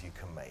decisions you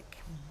can make.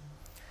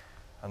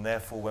 And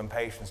therefore, when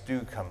patients do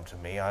come to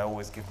me, I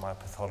always give my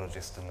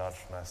pathologist a nudge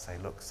and I say,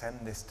 look, send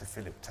this to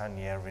Philip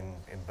Tanier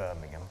in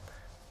Birmingham,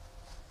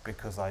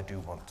 because I do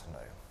want to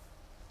know.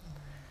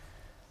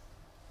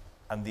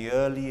 And the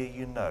earlier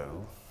you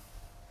know,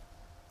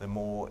 the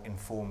more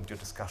informed your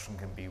discussion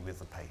can be with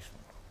the patient.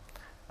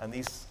 And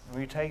these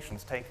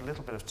mutations take a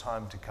little bit of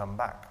time to come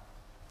back.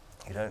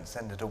 You don't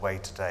send it away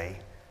today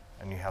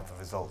and you have the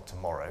result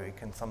tomorrow. It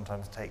can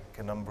sometimes take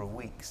a number of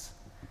weeks.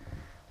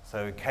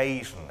 So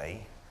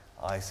occasionally,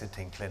 I sit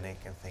in clinic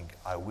and think,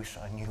 I wish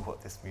I knew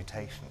what this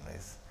mutation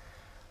is.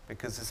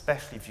 Because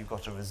especially if you've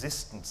got a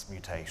resistance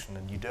mutation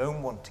and you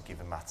don't want to give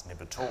imatinib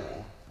at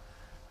all,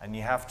 and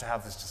you have to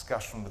have this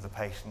discussion with the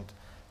patient,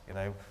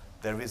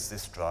 there is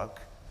this drug,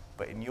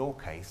 but in your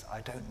case,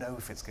 I don't know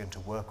if it's going to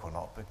work or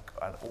not,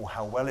 or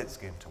how well it's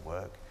going to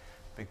work,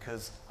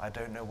 because I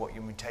don't know what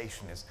your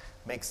mutation is.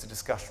 Makes the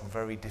discussion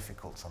very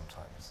difficult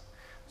sometimes.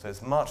 So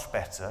it's much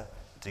better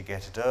to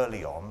get it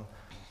early on,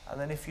 and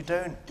then if you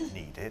don't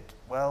need it,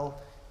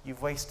 well,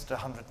 you've wasted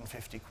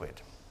 150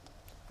 quid.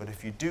 But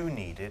if you do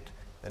need it,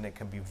 then it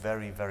can be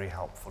very, very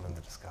helpful in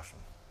the discussion.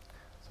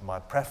 So my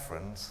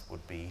preference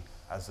would be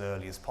as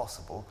early as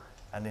possible,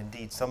 and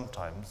indeed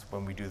sometimes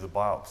when we do the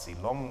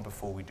biopsy, long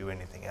before we do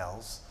anything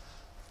else,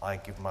 I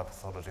give my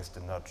pathologist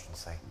a nudge and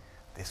say,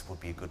 this would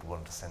be a good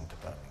one to send to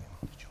Birmingham.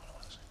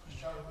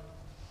 So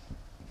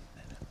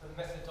the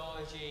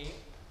methodology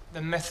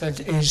The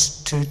method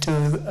is to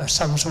do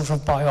some sort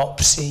of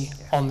biopsy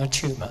on the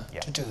tumour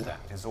to do that.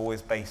 It is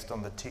always based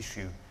on the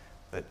tissue,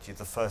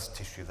 the first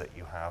tissue that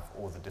you have,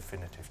 or the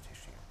definitive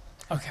tissue.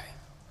 Okay.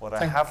 What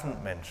I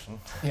haven't mentioned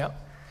Yeah.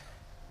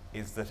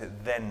 is that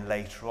it then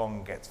later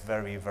on gets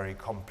very, very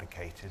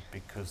complicated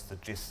because the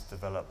GIST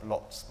develop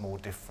lots more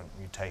different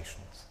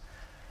mutations.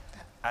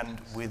 And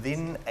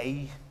within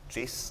a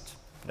GIST,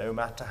 no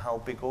matter how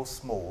big or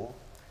small,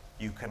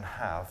 you can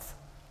have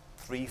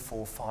 3,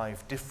 4,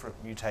 5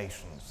 different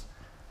mutations.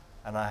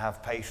 And I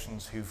have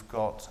patients who've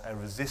got a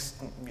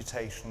resistant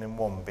mutation in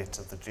one bit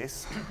of the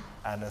GIST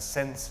and a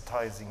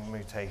sensitizing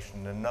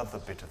mutation in another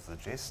bit of the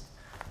GIST.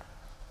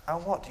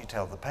 And what do you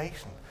tell the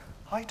patient?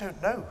 I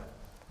don't know.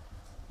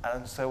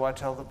 And so I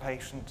tell the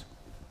patient,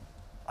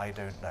 I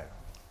don't know.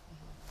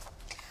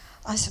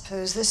 I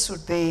suppose this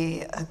would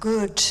be a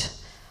good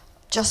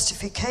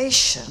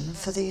justification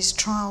for these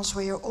trials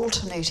where you're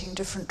alternating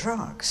different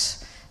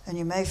drugs. And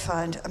you may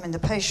find, I mean, the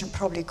patient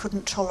probably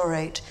couldn't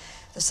tolerate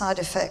the side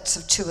effects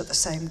of 2 at the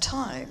same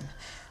time.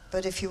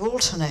 But if you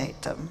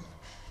alternate them,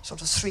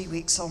 sort of 3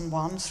 weeks on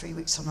one, 3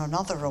 weeks on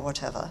another or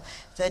whatever,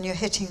 then you're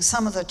hitting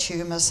some of the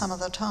tumours some of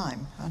the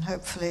time. And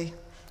hopefully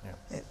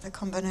the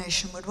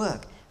combination would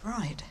work.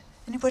 Right.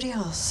 Anybody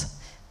else?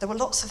 There were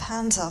lots of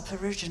hands up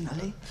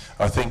originally.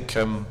 I think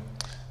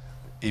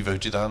Ivo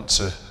did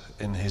answer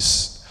in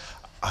his...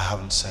 I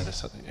haven't said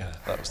it. Yeah,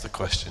 that was the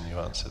question. You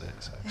answered it.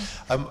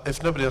 So.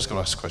 If nobody else can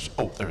ask a question...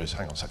 Oh, there is.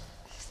 Hang on a second.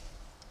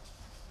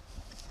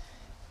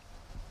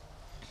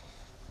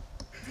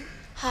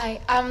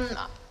 Hi.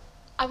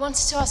 I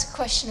wanted to ask a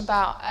question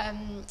about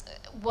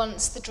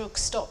once the drugs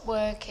stop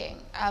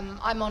working.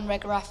 I'm on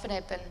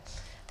regorafenib and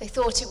they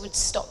thought it would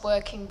stop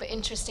working, but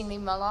interestingly,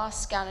 my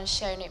last scan has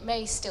shown it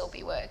may still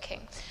be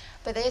working.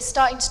 But they're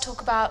starting to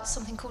talk about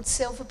something called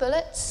silver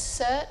bullets,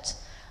 CERT.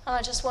 And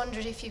I just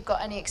wondered if you've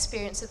got any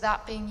experience of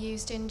that being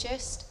used in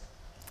GIST?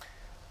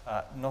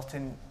 Not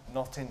in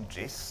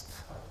GIST.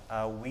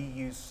 We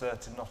use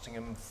CERT in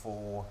Nottingham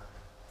for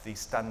the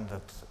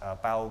standard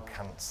bowel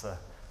cancer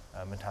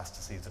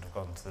metastases that have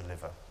gone to the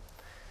liver.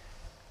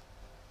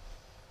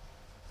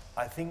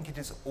 I think it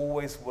is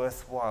always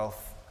worthwhile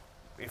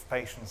if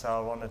patients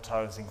are on a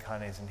tyrosine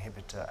kinase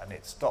inhibitor and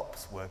it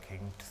stops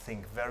working to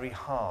think very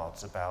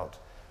hard about,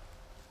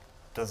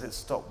 does it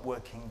stop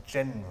working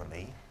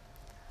generally,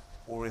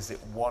 or is it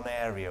one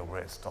area where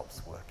it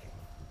stops working?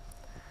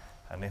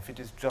 And if it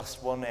is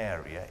just one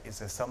area, is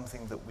there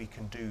something that we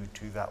can do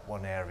to that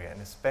one area? And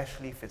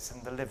especially if it's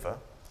in the liver,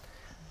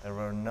 there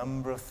are a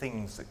number of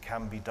things that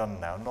can be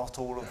done now, not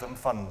all of them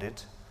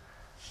funded,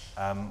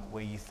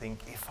 where you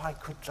think, if I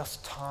could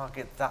just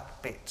target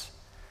that bit,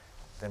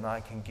 then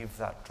I can give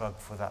that drug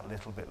for that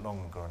little bit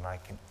longer and I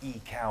can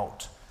eke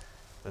out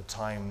the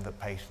time that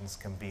patients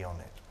can be on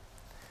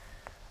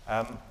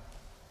it.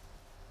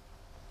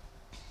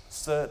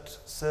 CERT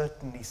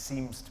certainly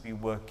seems to be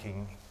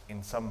working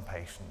in some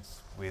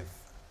patients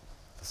with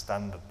the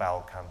standard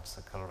bowel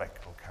cancer,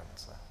 colorectal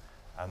cancer,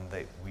 and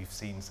we've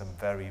seen some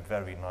very,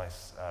 very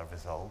nice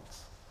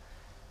results.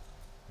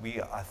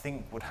 We, I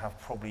think, would have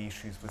probably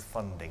issues with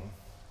funding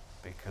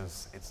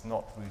because it's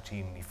not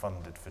routinely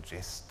funded for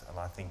GIST, and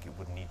I think it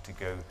would need to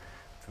go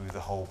through the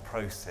whole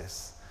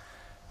process.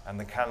 And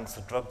the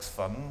Cancer Drugs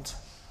Fund,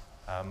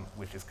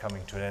 which is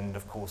coming to an end,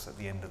 of course, at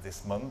the end of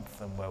this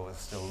month, and where there's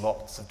still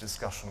lots of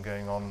discussion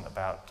going on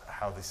about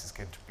how this is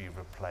going to be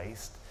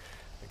replaced.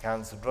 The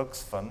Cancer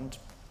Drugs Fund,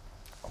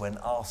 when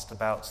asked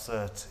about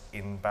CERT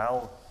in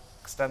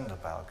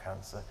standard bowel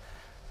cancer,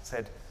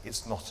 said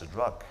it's not a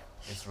drug,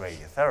 it's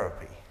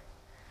radiotherapy.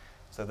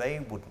 So they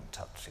wouldn't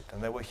touch it,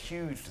 and there were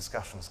huge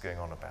discussions going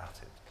on about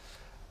it.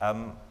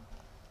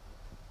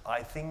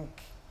 I think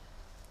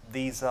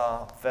these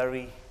are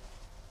very,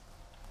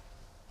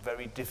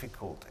 very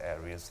difficult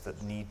areas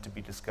that need to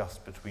be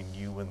discussed between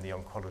you and the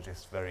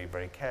oncologist very,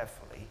 very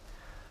carefully.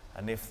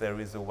 And if there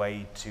is a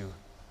way to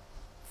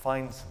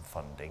find some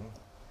funding,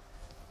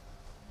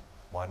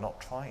 why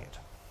not try it?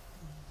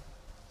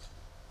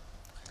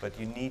 But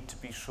you need to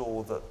be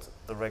sure that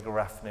the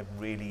regorafenib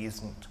really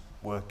isn't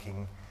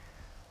working,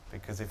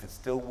 because if it's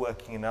still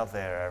working in other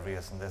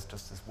areas and there's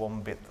just this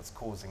one bit that's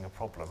causing a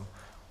problem,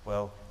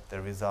 well,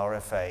 there is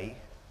RFA,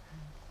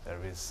 there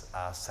is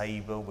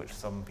SABRE, which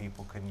some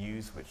people can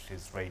use, which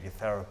is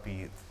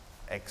radiotherapy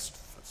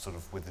sort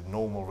of with the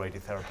normal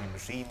radiotherapy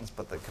machines,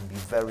 but that can be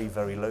very,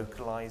 very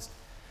localized.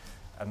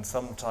 And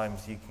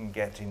sometimes you can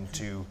get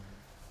into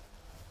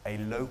a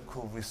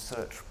local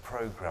research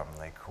program,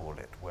 they call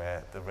it,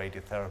 where the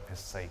radiotherapists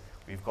say,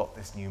 we've got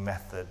this new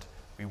method,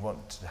 we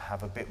want to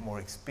have a bit more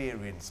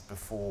experience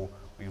before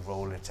we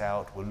roll it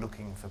out. We're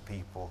looking for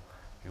people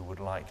who would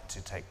like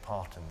to take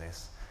part in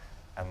this.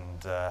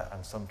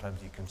 And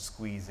sometimes you can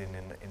squeeze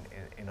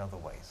in other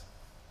ways.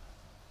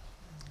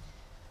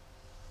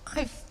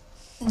 I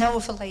know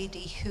of a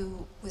lady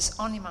who was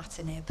on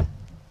imatinib,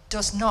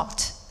 does not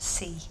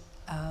see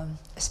a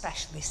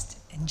specialist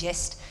in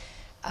GIST.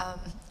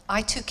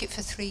 I took it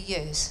for 3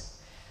 years,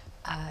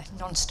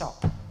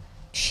 non-stop.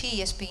 She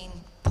has been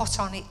put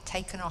on it,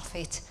 taken off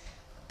it,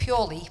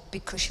 purely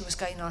because she was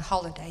going on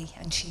holiday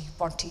and she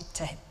wanted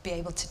to be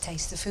able to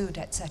taste the food,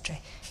 etc.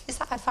 Is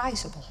that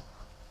advisable?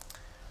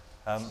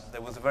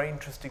 There was a very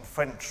interesting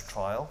French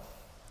trial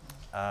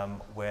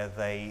where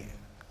they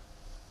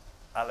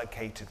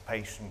allocated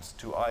patients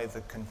to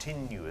either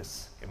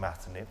continuous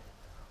imatinib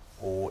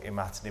or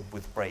imatinib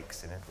with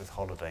breaks in it, with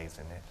holidays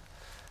in it.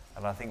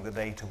 And I think the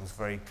data was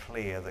very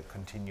clear that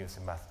continuous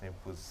imatinib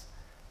was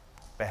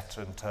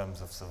better in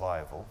terms of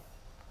survival.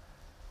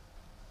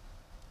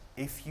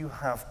 If you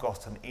have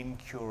got an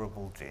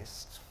incurable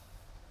GIST,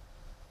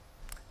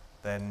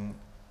 then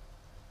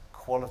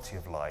quality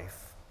of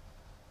life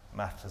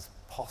matters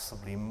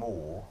possibly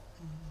more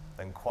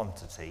than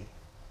quantity,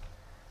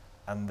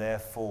 and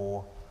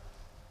therefore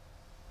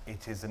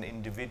it is an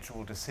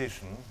individual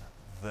decision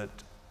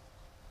that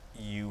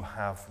you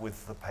have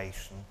with the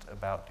patient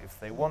about if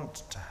they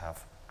want to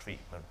have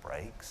treatment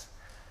breaks.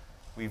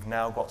 We've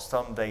now got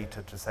some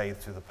data to say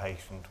to the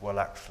patient, well,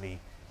 actually,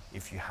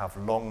 if you have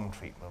long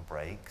treatment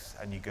breaks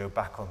and you go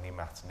back on the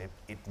imatinib,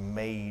 it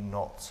may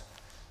not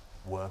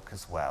work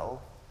as well.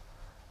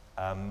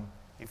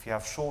 If you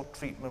have short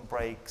treatment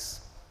breaks,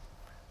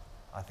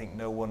 I think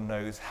no one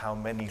knows how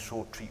many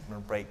short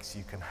treatment breaks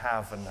you can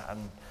have,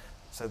 and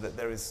so that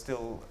there is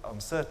still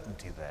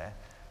uncertainty there.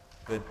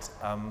 But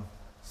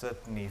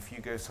certainly if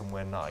you go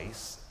somewhere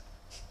nice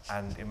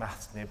and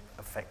imatinib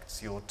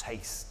affects your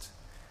taste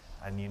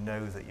and you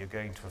know that you're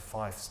going to a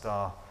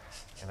 5-star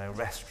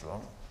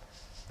restaurant,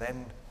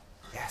 then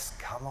yes,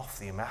 come off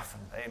the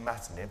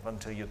imatinib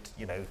until your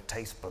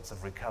taste buds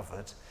have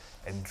recovered,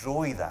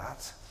 enjoy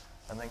that,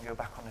 and then go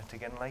back on it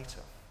again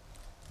later.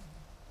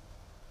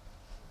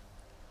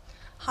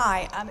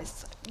 Hi,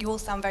 you all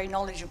sound very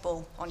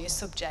knowledgeable on your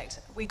subject.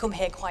 We come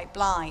here quite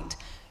blind.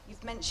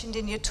 You've mentioned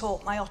in your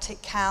talk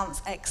meiotic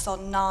counts,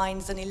 exon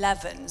 9s and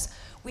 11s.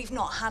 We've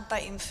not had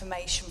that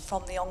information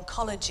from the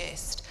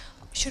oncologist.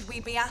 Should we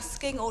be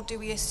asking, or do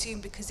we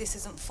assume because this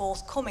isn't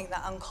forthcoming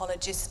that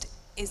oncologist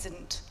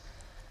isn't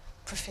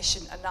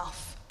proficient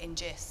enough in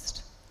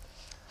GIST?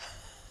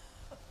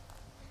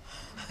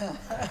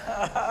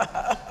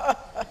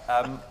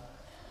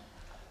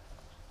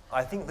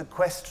 I think the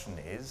question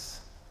is,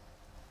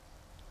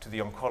 to the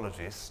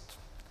oncologist,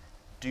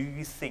 do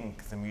you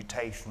think the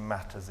mutation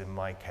matters in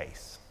my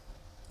case?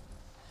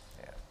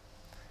 Yeah.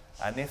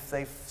 And if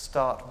they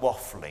start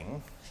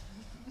waffling,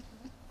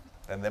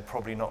 then they're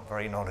probably not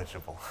very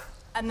knowledgeable.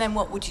 And then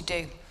what would you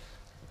do?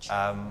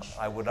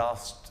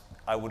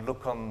 I would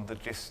look on the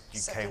GIST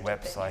UK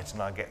website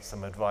and I'd get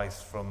some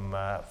advice from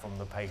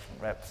the patient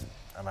reps,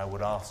 and I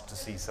would ask to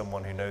see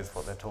someone who knows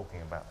what they're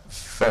talking about.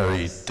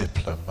 Very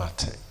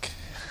diplomatic.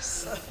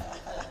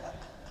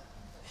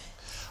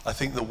 I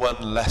think the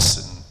one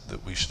lesson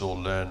that we should all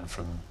learn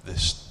from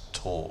this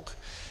talk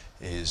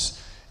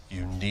is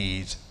you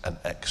need an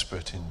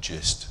expert in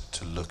GIST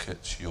to look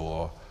at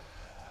your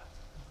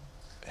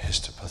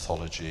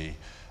histopathology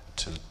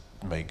to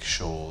make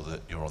sure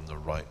that you're on the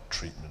right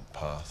treatment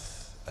path,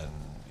 and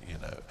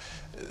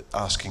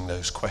asking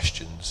those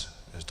questions,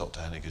 as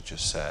Dr. Hennig had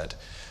just said,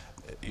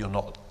 you're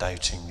not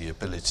doubting the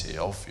ability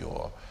of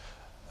your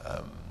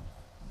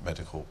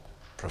medical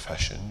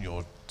profession,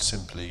 you're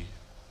simply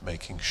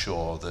making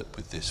sure that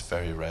with this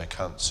very rare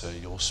cancer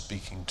you're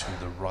speaking to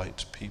the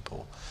right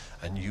people,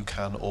 and you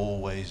can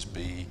always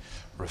be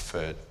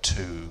referred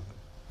to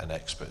an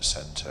expert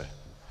centre.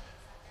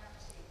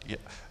 Yeah,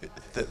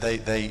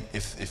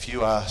 if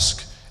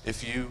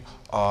you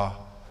are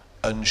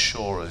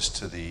unsure as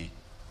to the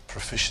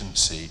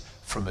proficiency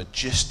from a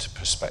GIST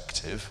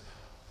perspective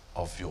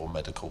of your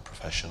medical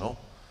professional,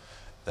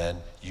 then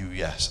you,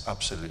 yes,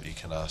 absolutely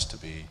can ask to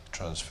be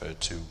transferred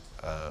to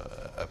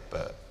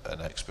an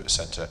expert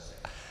centre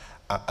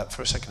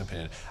for a second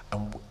opinion,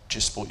 and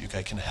GIST Sport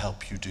UK can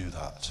help you do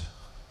that.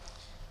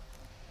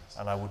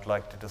 And I would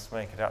like to just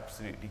make it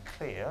absolutely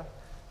clear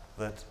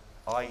that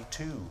I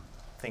too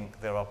think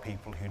there are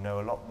people who know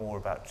a lot more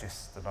about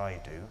GIST than I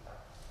do,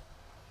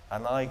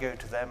 and I go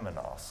to them and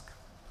ask.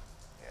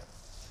 Yeah.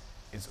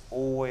 It's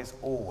always,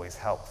 always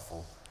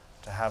helpful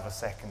to have a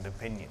second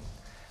opinion.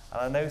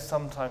 And I know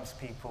sometimes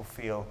people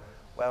feel,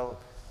 well,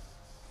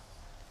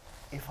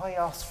 if I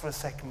ask for a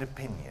second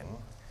opinion,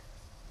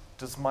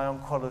 does my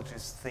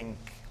oncologist think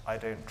I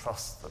don't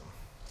trust them?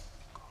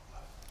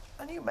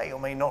 And you may or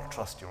may not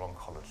trust your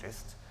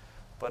oncologist,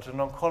 but an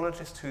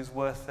oncologist who's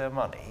worth their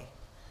money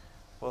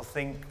will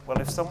think, well,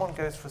 if someone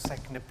goes for a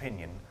second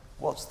opinion,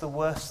 what's the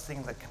worst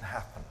thing that can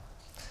happen?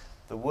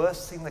 The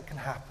worst thing that can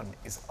happen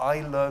is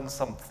I learn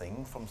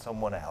something from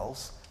someone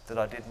else that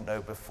I didn't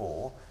know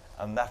before,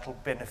 and that'll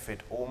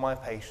benefit all my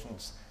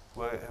patients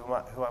who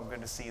I'm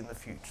going to see in the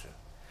future.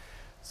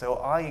 So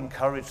I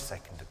encourage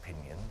second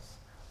opinions.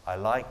 I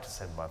like to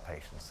send my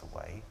patients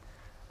away,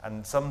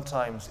 and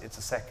sometimes it's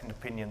a second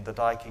opinion that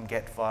I can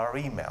get via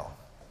email.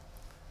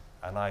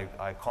 And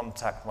I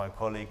contact my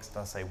colleagues and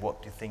I say,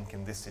 what do you think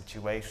in this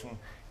situation?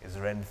 Is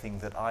there anything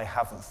that I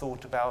haven't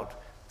thought about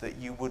that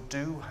you would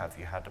do? Have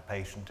you had a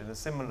patient in a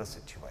similar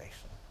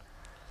situation?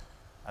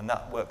 And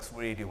that works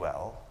really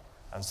well.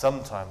 And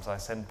sometimes I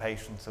send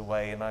patients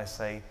away and I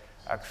say,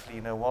 actually,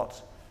 you know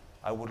what?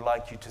 I would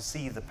like you to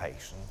see the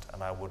patient,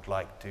 and I would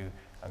like to,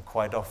 and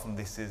quite often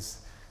this is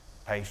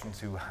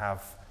patients who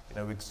have, you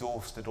know,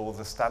 exhausted all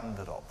the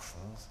standard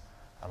options,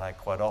 and I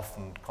quite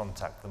often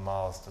contact the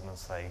Marsden and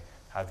say,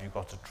 have you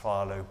got a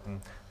trial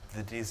open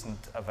that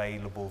isn't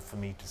available for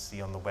me to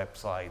see on the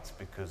websites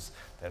because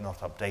they're not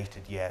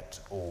updated yet,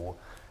 or,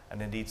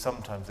 and indeed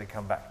sometimes they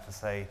come back to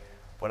say,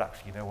 well,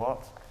 actually, you know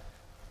what?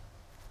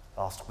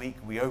 Last week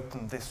we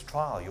opened this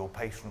trial, your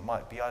patient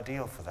might be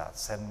ideal for that,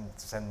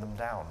 send them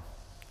down.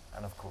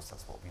 And of course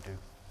that's what we do.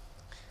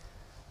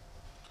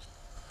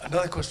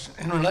 Another question,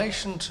 in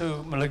relation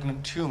to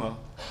malignant tumour,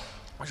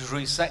 which is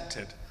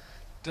resected,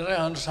 did I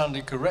understand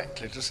you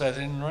correctly to say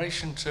that in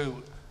relation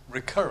to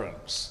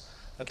recurrence,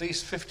 at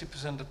least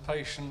 50% of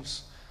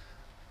patients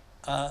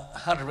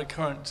had a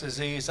recurrent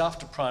disease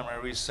after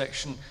primary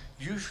resection,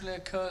 usually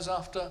occurs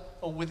after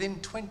or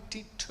within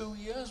 22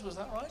 years, was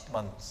that right?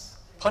 Months.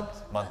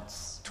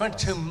 Months.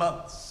 22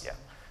 months. Yeah.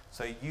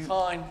 So you...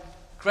 Fine,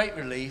 great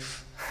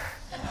relief.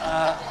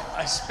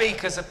 I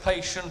speak as a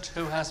patient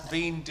who has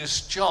been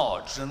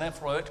discharged, and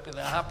therefore I ought to be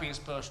the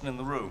happiest person in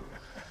the room.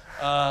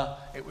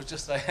 It was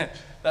just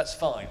that's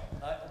fine.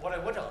 What I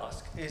would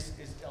ask is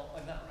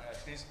in that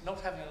reaction, is not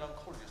having an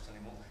oncologist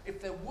anymore.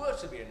 If there were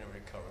to be any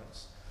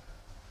recurrence,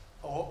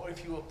 or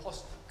if you were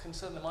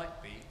concerned there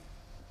might be,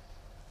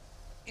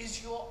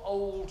 is your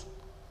old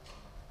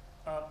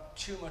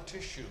tumour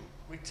tissue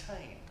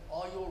retained?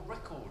 Are your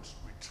records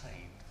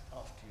retained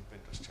after you've been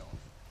discharged?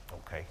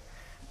 Okay.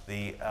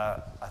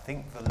 I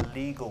think the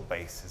legal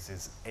basis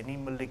is any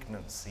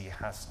malignancy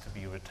has to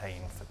be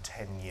retained for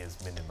 10 years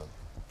minimum.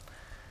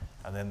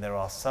 And then there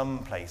are some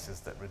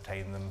places that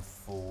retain them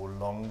for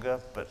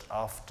longer, but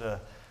after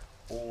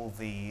all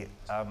the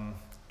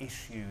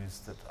issues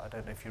that, I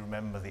don't know if you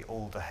remember the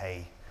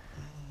Alderhay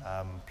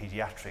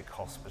paediatric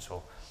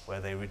hospital, where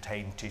they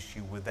retained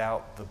tissue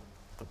without the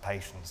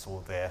patients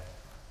or their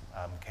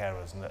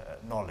carers'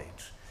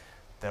 knowledge.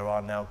 There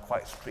are now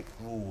quite strict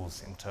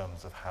rules in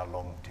terms of how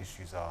long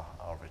tissues are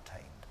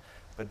retained.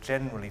 But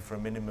generally, for a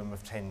minimum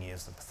of 10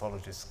 years, the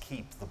pathologists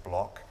keep the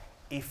block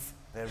if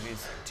there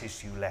is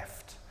tissue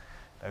left.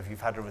 Now, if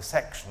you've had a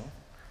resection,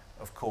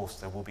 of course,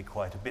 there will be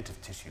quite a bit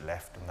of tissue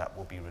left, and that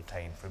will be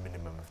retained for a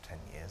minimum of 10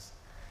 years.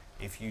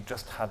 If you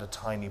just had a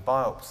tiny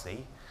biopsy,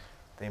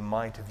 they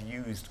might have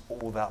used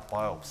all that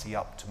biopsy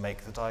up to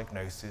make the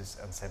diagnosis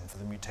and send for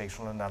the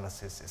mutational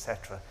analysis,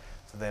 etc.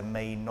 So there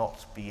may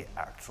not be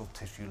actual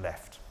tissue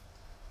left.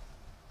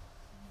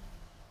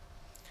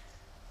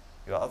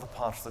 Your other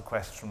part of the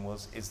question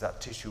was, is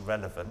that tissue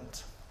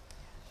relevant?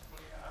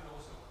 And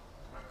also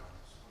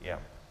records. Yeah.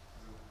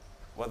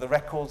 Well, the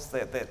records,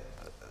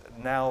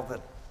 now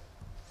that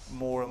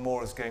more and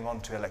more is going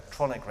on to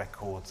electronic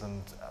records,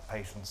 and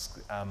patients'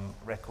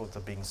 records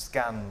are being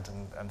scanned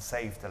and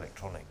saved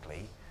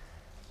electronically,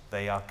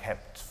 they are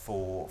kept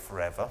for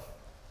forever.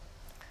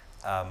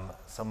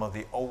 Some of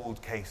the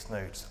old case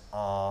notes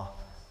are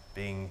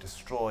being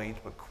destroyed,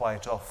 but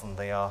quite often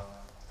they are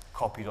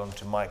copied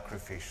onto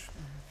microfiche.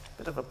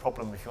 Bit of a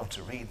problem if you want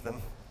to read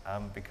them,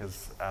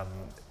 because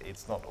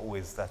it's not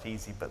always that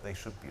easy, but they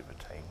should be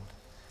retained.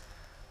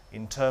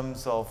 In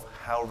terms of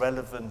how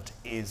relevant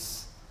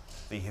is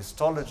the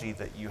histology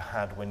that you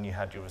had when you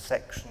had your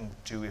resection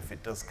to if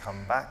it does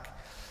come back,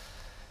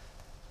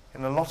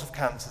 in a lot of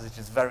cancers it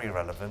is very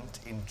relevant.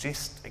 In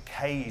GIST,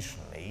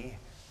 occasionally,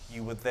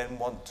 you would then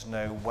want to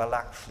know, well,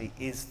 actually,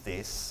 is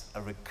this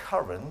a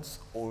recurrence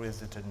or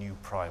is it a new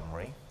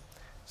primary?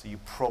 So you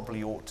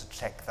probably ought to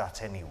check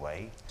that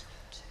anyway.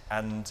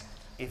 And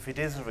if it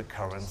is a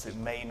recurrence, it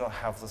may not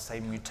have the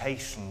same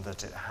mutation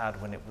that it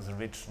had when it was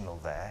originally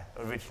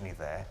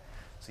there.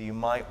 So you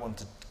might want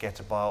to get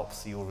a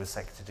biopsy or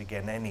resect it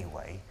again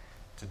anyway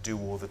to do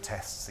all the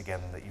tests again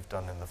that you've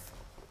done in the,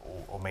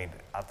 or may,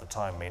 at the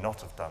time may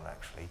not have done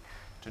actually,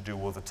 to do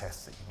all the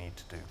tests that you need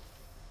to do.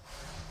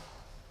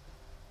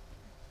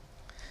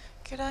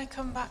 Could I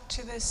come back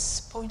to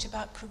this point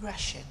about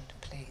progression,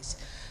 please?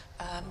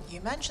 You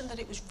mentioned that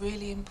it was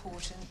really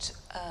important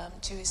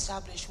to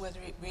establish whether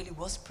it really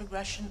was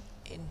progression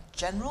in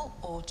general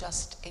or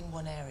just in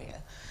one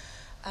area.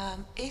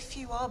 If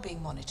you are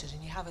being monitored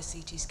and you have a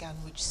CT scan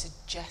which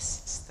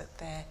suggests that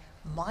there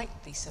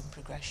might be some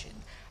progression,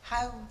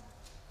 how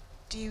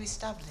do you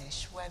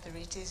establish whether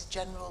it is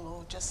general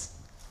or just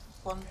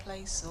one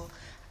place, or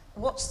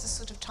what's the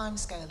sort of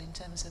timescale in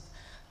terms of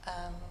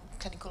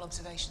clinical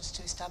observations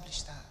to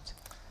establish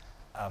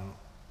that?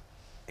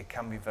 It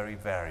can be very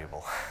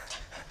variable.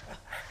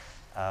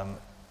 I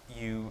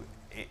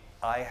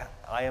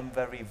am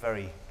very,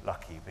 very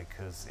lucky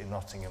because in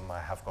Nottingham I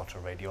have got a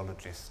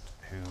radiologist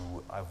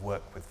who I've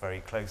worked with very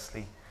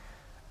closely,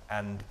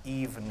 and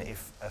even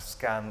if a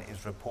scan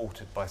is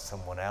reported by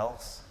someone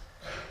else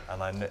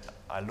and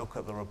I look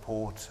at the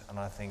report and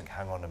I think,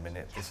 hang on a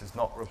minute, this is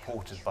not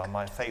reported by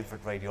my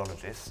favourite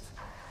radiologist,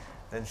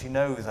 then she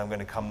knows I'm going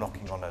to come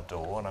knocking on her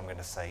door and I'm going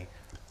to say,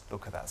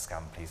 look at that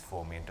scan please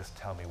for me and just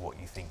tell me what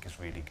you think is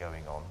really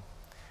going on.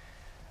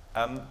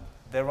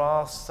 There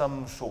are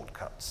some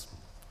shortcuts.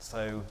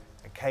 So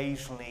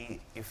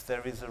occasionally, if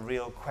there is a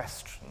real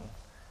question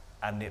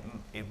and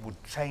it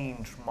would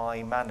change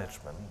my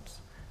management,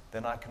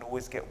 then I can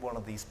always get one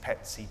of these PET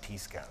CT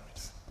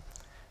scans.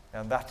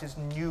 Now that is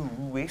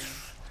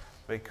newish,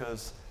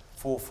 because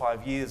 4 or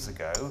 5 years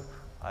ago,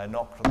 I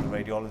knocked on the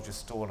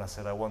radiologist's door and I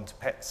said, I want a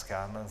PET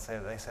scan, and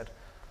they said,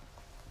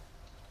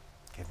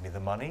 give me the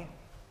money,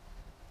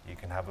 you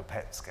can have a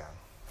PET scan.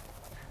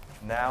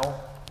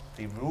 Now,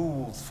 the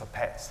rules for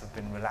PETs have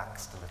been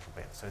relaxed a little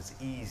bit, so it's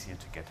easier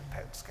to get a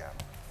PET scan.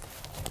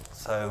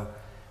 So,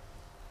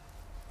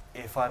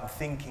 if I'm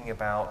thinking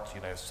about,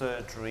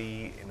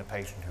 surgery in a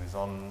patient who's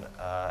on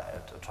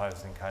a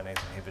tyrosine kinase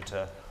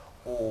inhibitor,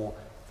 or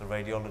the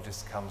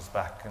radiologist comes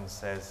back and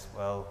says,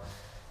 well,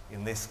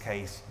 in this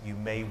case, you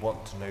may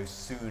want to know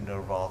sooner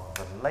rather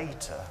than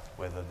later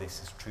whether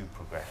this is true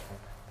progression,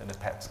 then a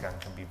PET scan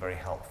can be very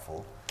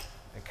helpful.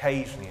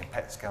 Occasionally, a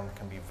PET scan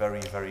can be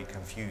very, very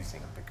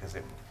confusing, because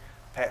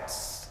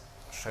PETs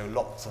show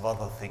lots of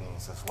other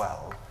things as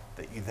well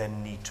that you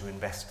then need to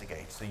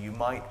investigate. So you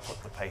might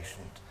put the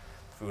patient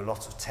through a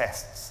lot of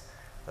tests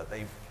that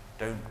they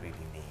don't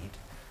really need.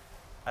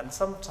 And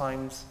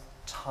sometimes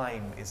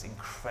time is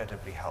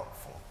incredibly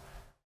helpful.